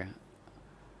hear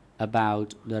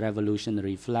about the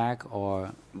revolutionary flag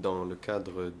or dans le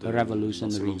cadre de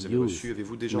revolutionary youth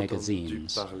avez-vous déjà entendu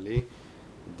parler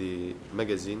des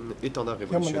magazines étendards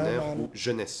révolutionnaires ou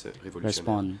jeunesse révolutionnaire?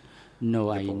 Respond.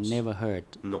 No, I never heard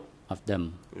of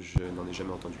them. Je n'en ai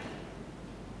jamais entendu.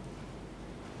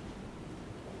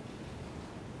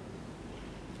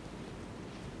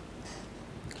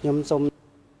 I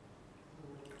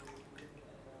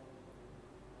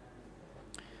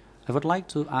would like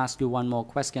to ask you one more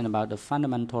question about the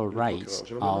fundamental rights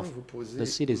of the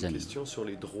citizen. Sur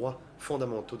les droits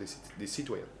fondamentaux des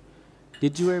citoyens.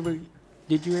 Did you ever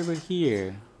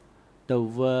hear the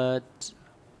word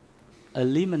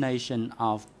elimination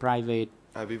of private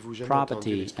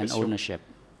property and ownership?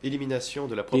 Élimination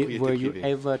de la propriété Were you privée.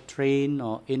 ever trained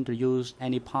or introduced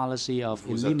any policy of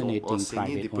eliminating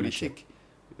private ownership?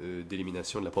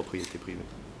 D'élimination de la propriété privée.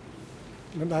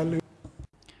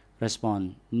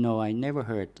 Respond. No, I never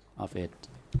heard of it.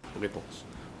 Réponse.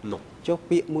 Non.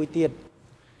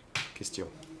 Question.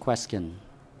 Question.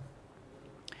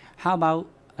 How about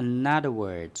another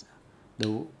word?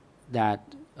 The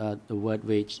word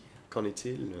which Qu'en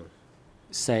est-il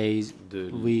says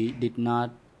we did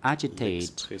not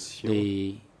agitate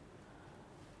the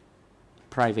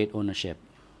private ownership.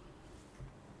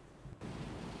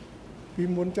 Qu'il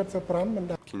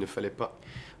ne fallait pas.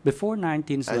 Before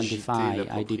 1975,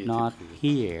 I did not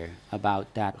hear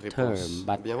about that term,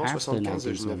 but after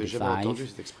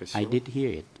 1975, I did hear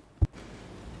it.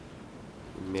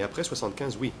 Mais après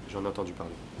 75, oui, j'en ai entendu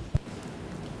parler.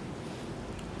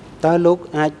 Can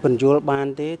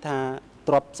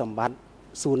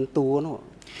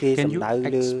you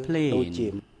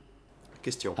explain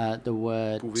Question. the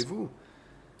word Pouvez-vous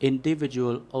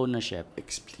individual ownership?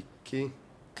 expliquer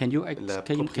Can you la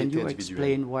propriété individuelle.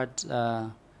 Explain what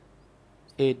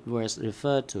it was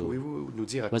referred to? Pouvez-vous nous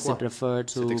dire à was quoi it referred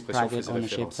to cette expression private faisait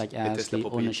ownership, référence? such as Était-ce la the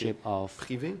propriété ownership of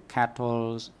privée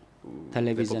cattle,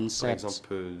 television par sets,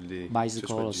 exemple,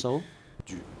 bicycles or so?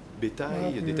 Du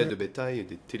bétail, des têtes de bétail,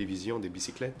 des télévisions, des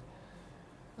bicyclettes?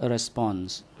 A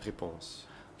response. Réponse.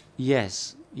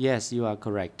 Yes, you are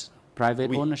correct. Private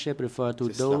Oui, ownership refers to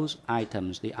those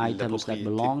items, the items that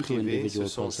belong to privée, individual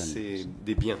ce sont persons.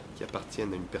 des biens qui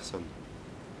appartiennent à une personne.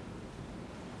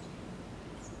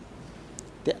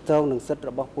 តាក់ទងនឹងសិទ្ធិ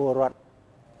របស់ពលរដ្ឋ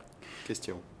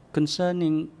Question.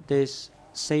 Concerning this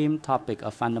same topic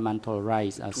of fundamental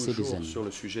rights as Toujours citizens, sur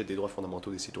le sujet des droits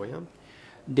fondamentaux des citoyens,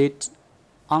 did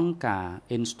UNCA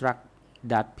instruct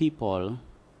that people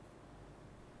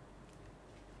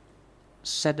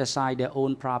set aside their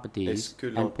own properties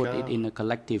and put it in a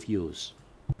collective use?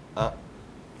 A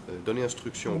donné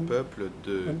instruction au peuple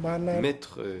de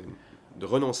mettre, de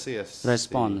renoncer à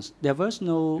Response. There was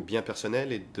no ses biens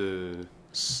personnels et de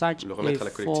such le remettre à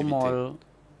la a collectivité. formal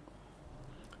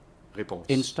Réponse.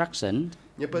 instruction,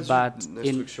 Il n'y a pas but une in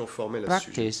instruction formelle à ce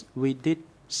sujet. practice we did Dans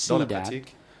see la that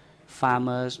pratique,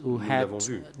 farmers who nous had l'avons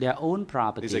vu. their own les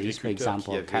properties, for agriculteurs example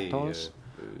qui avaient cattle,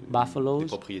 des buffaloes,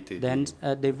 propriétés, then des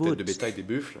they têtes de would bétail, des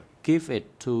buffles, give it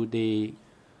to the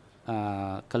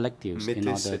collectives in mettaient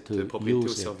order cette to propriété au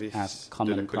use it service as de la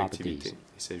common collectivité. properties.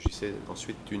 Il s'agissait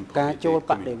ensuite d'une ការ propriété ចូល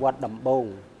ប commune. ដិវត្តដំបូង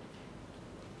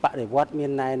បដិវត្តមា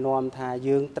នណែនាំថា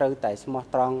យើងត្រូវតែស្មោះ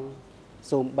ត្រង់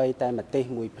សូម្បីតែម្ទេស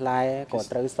មួយផ្លែក៏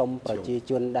ត្រូវសុំប្រជា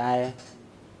ជនដែរ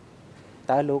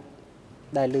តើលោក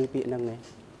ដែលឮពាក្យហ្នឹងទេ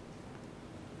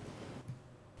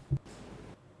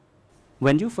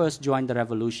When you first joined the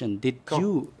revolution, did Quand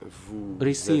you vous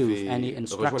receive avez any rejoint la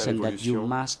instruction that you révolution,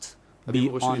 must be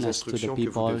avez-vous reçu des honest to the instructions que vous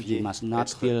people, deviez you must not être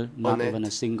steal not honnête, even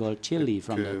a single chili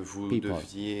from que the vous people?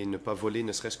 deviez ne pas voler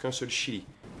ne serait-ce qu'un seul chili?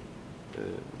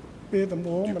 ពេលដំ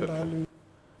បូង Du មិន peuple. ដែលឮ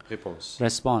Réponse.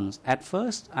 Response. At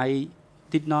first, I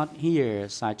did not hear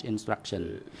such instruction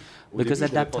Au because début, at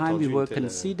je that n'avais pas time we entendu were un tel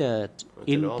considered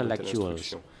ordre, une telle intellectuals.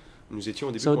 instruction. Nous étions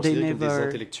au début So they considérés comme des never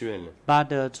intellectuels.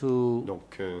 bother to Donc,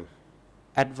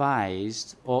 advise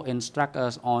or instruct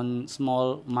us on small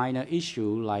minor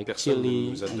issue like personne ne chili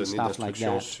nous a and donné stuff like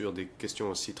d'instructions that. sur des questions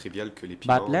aussi triviales que les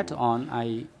piments. But later on,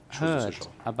 I choses de ce heard genre.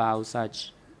 about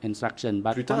such instruction.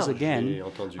 But Plus tard, once again, j'ai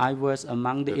entendu I was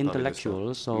among the parler de ça.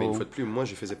 intellectuals, Mais une so fois de plus, moi,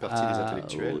 je faisais partie des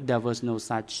intellectuels there was no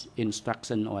such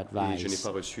instruction or et je n'ai advice.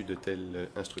 pas reçu de telles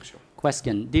instructions.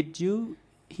 Question: did you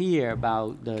hear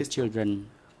about the Question. children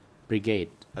brigade?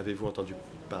 Avez-vous entendu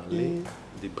parler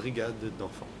des brigades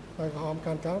d'enfants? ហើយក្រហម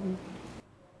កាន់កាប់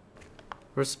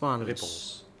Response.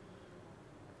 Réponse.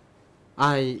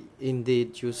 I indeed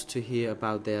used to hear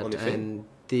about that, En effet. and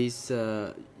these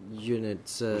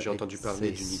units J'ai entendu parler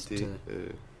exist. d'unités.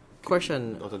 Question.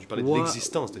 Entendu parler de what-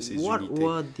 l'existence de ces what unités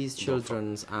were these children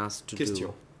asked to Question.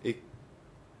 do? Et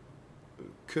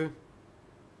que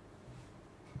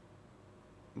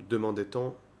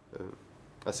demandait-on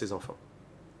à ces enfants?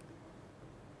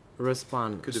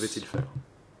 Response. Que devaient-ils faire?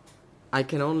 I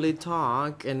can only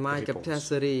talk in my Réponse.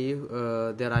 capacity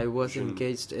that I was Je ne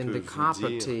engaged in peux the vous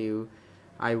cooperative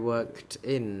I worked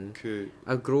in. Que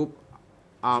A group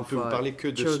je ne of peux vous parler que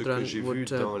de ce que children j'ai vu would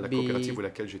dans la coopérative où be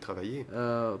laquelle j'ai travaillé.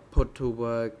 put to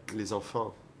work, Les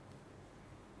enfants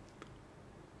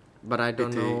but I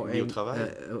don't étaient know mis au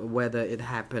travail. whether it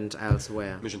happened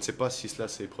elsewhere. Mais je ne sais pas si cela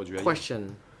s'est produit ailleurs. Question.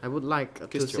 I would like to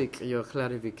Question. seek your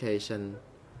clarification.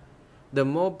 The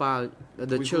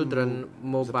Pouvez-vous children nous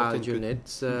mobile apporter une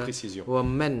units précision? were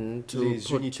meant to Les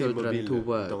put unités children to mobiles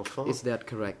work. d'enfants Is that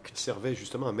correct? Servait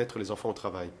justement à mettre les enfants au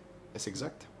travail. Est-ce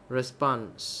exact?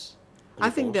 Response. I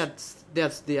think Réponse.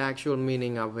 that's the actual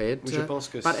meaning of it. Oui, je pense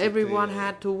que But c'était everyone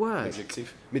had to work.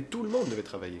 l'adjectif. Mais tout le monde devait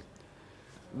travailler.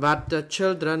 But the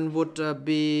children would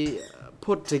be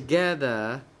put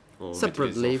together On mettait les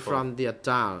separately enfants from the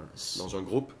adults. dans un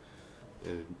groupe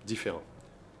différent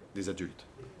des adultes.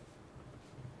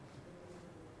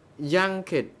 Young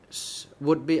kids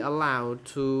would be allowed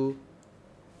to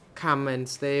come and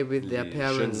stay with their Les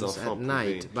parents jeunes enfants at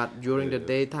night, pouvaient, but during the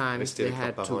daytime rester they avec leurs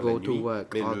had to parents go la to nuit,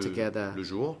 work mais all together. le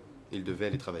jour, ils devaient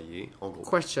aller travailler en groupe.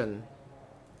 Question.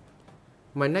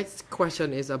 My next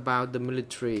question is about the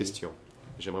military Question.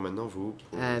 J'aimerais maintenant vous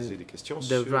and poser des questions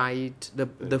the sur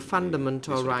the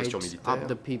fundamental sur les rights questions of militaires.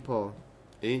 the people.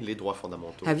 et les droits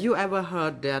fondamentaux. Have you ever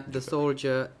heard that the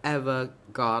soldier ever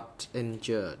got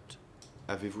injured?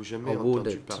 Avez-vous jamais Or entendu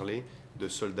wounded? parler de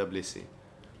soldats blessés?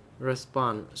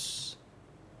 Response.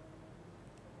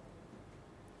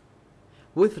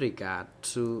 With regard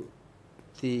to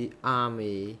the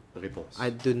army, Réponse. I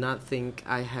do not think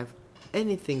I have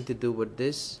anything to do with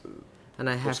this. and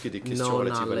I have no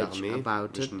knowledge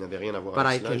about it, but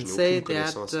I can say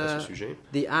that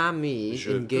the army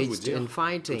engaged in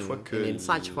fighting, and in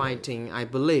such fighting, I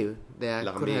believe there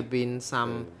could have been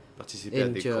some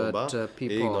injured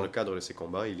people. Et dans le cadre de ces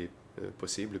combats, il est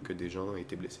possible que des gens aient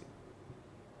été blessés.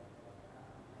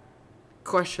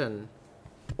 Question.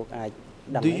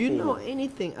 Do you know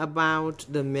anything about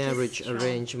the marriage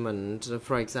arrangement?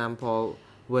 For example,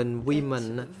 when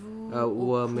women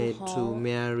were made to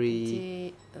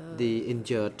marry the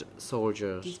injured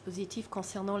soldiers? Dispositif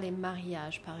concernant les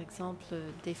mariages, par exemple,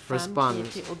 des femmes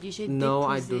qui étaient obligées d'épouser No,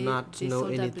 I do not des know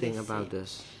soldats anything blessés. about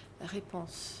this.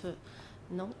 Réponse.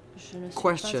 Non, je ne suis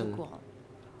Question. pas au courant.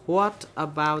 What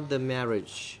about the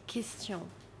marriage Question.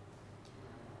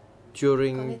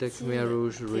 during the Khmer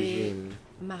Rouge regime?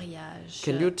 Mariage.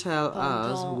 Can you tell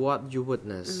us what you Le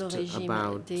witnessed régime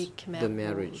about des Khmer the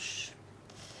marriage? Rouges.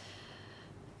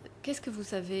 Qu'est-ce que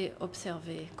vous avez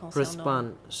observé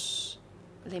concernant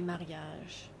les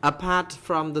mariages? Apart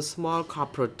from the small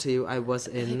cooperative I was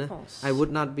in, Réponse. I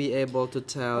would not be able to En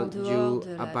tell dehors you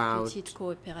de la about petite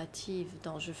coopérative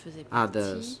dont je faisais partie,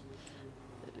 others.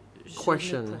 je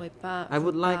Question. ne pourrais pas I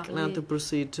would vous like now parler to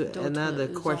proceed to d'autres another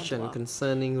question endroits.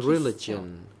 concerning Question. religion.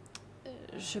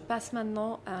 Je passe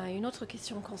maintenant à une autre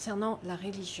question concernant la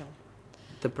religion.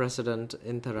 The President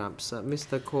interrupts.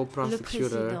 Mr. Le Co-Prosecutor,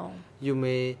 président, you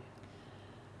may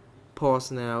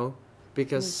pause now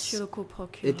because Monsieur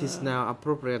le it is coprocureur, now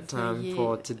appropriate time veuillez,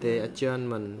 for today's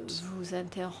adjournment. vous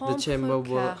interrompre The chamber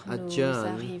will car nous adjourn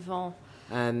arrivons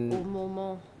au And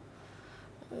moment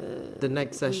the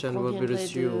next session will be conviendrait de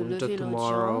resumed lever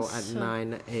tomorrow at l'audience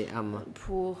 9 a.m.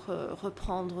 pour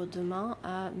reprendre demain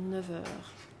à 9h.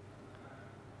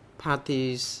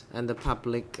 Parties and the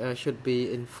public should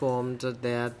be informed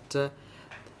that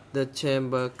the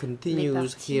chamber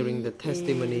continues hearing the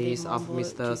testimonies of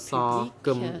Mr. Saw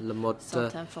Kum Lamut.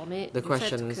 The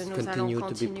questions continue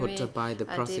to be put by the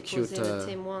prosecutor.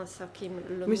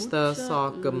 Mr. Saw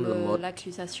Kum Lamut,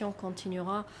 L'accusation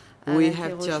continuera à we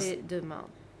have just l'interroger demain.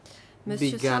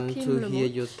 Monsieur begun Saw Kim to hear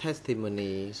Lamut, your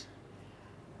testimonies,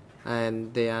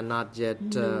 and they are not yet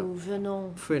nous venons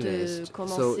de finished. So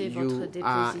commencer votre you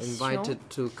are déposition. invited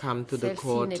to come to the Celle-ci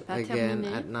court n'est pas again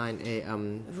terminée. at 9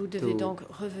 a.m. Vous devez to donc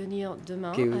revenir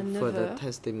demain à give further 9h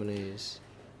testimonies.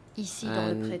 ici dans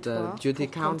le And prétoire duty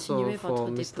pour counsel continuer for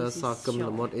votre Mr. Sakum déposition.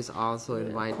 Lamut is also Le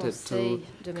invited to conseil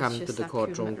de come Monsieur to the Sakum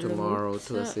courtroom tomorrow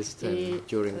to Lamut assist est, him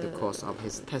during the course of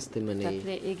his testimony.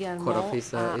 appelé également Court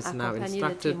officer à is now accompagner les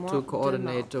instructed témoins to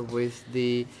coordinate demain. with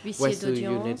the Huissier Western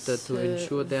unit d'audience, to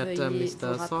ensure that veuillez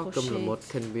Mr. vous Sakum rapprocher Lamut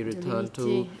can be de returned to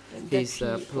l'unité his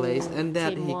d'appui place aux and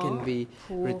that he témoins can be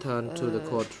pour, returned to the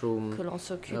courtroom que l'on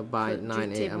s'occupe by du 9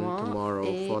 a.m. témoin tomorrow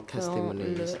et for que l'on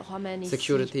testimonies. le ramène ici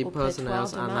Security au personnel prétoire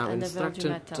are demain now à 9h du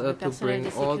instructed matin. Le to personnel bring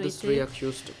de all the three sécurité,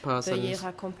 accused veuillez persons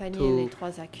raccompagner to les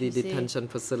trois the accusés detention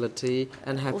facility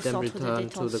and have au them centre de returned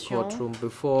to the détention courtroom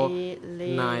before et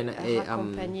les 9 a.m.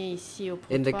 raccompagner ici au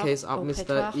In the prétoire, case of au Mr.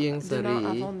 prétoire Ieng demain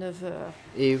Sari, avant 9h.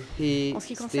 if he En ce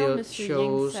qui concerne still Monsieur Ieng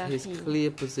shows Sari, his clear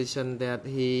position that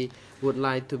he would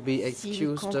like to be s'il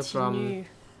excused from continue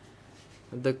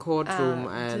the courtroom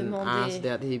à and demander ask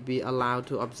that he be allowed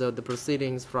to observe the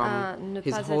proceedings from à ne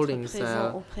his pas être holding présent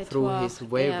cell au through prétoire his et à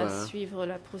waiver suivre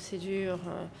la procédure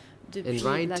depuis in la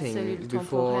writing cellule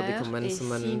before the temporaire, et si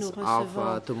commencement nous of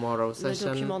recevons tomorrow's le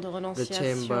session, document de the renonciation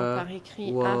chamber par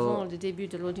écrit will avant le début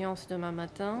de l'audience demain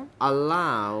matin,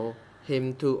 allow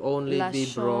him to only la be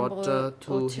brought Chambre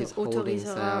to his holding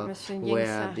autorisera cell M. Ieng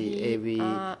where the Sari AV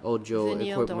à audio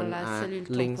venir dans equipment la are cellule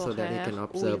linked so that he can temporaire où il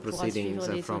observe pourra proceedings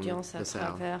suivre les from audiences à the cell.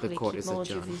 travers The court is l'équipement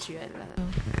adjourned. audiovisuel.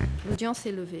 L'audience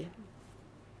est levée.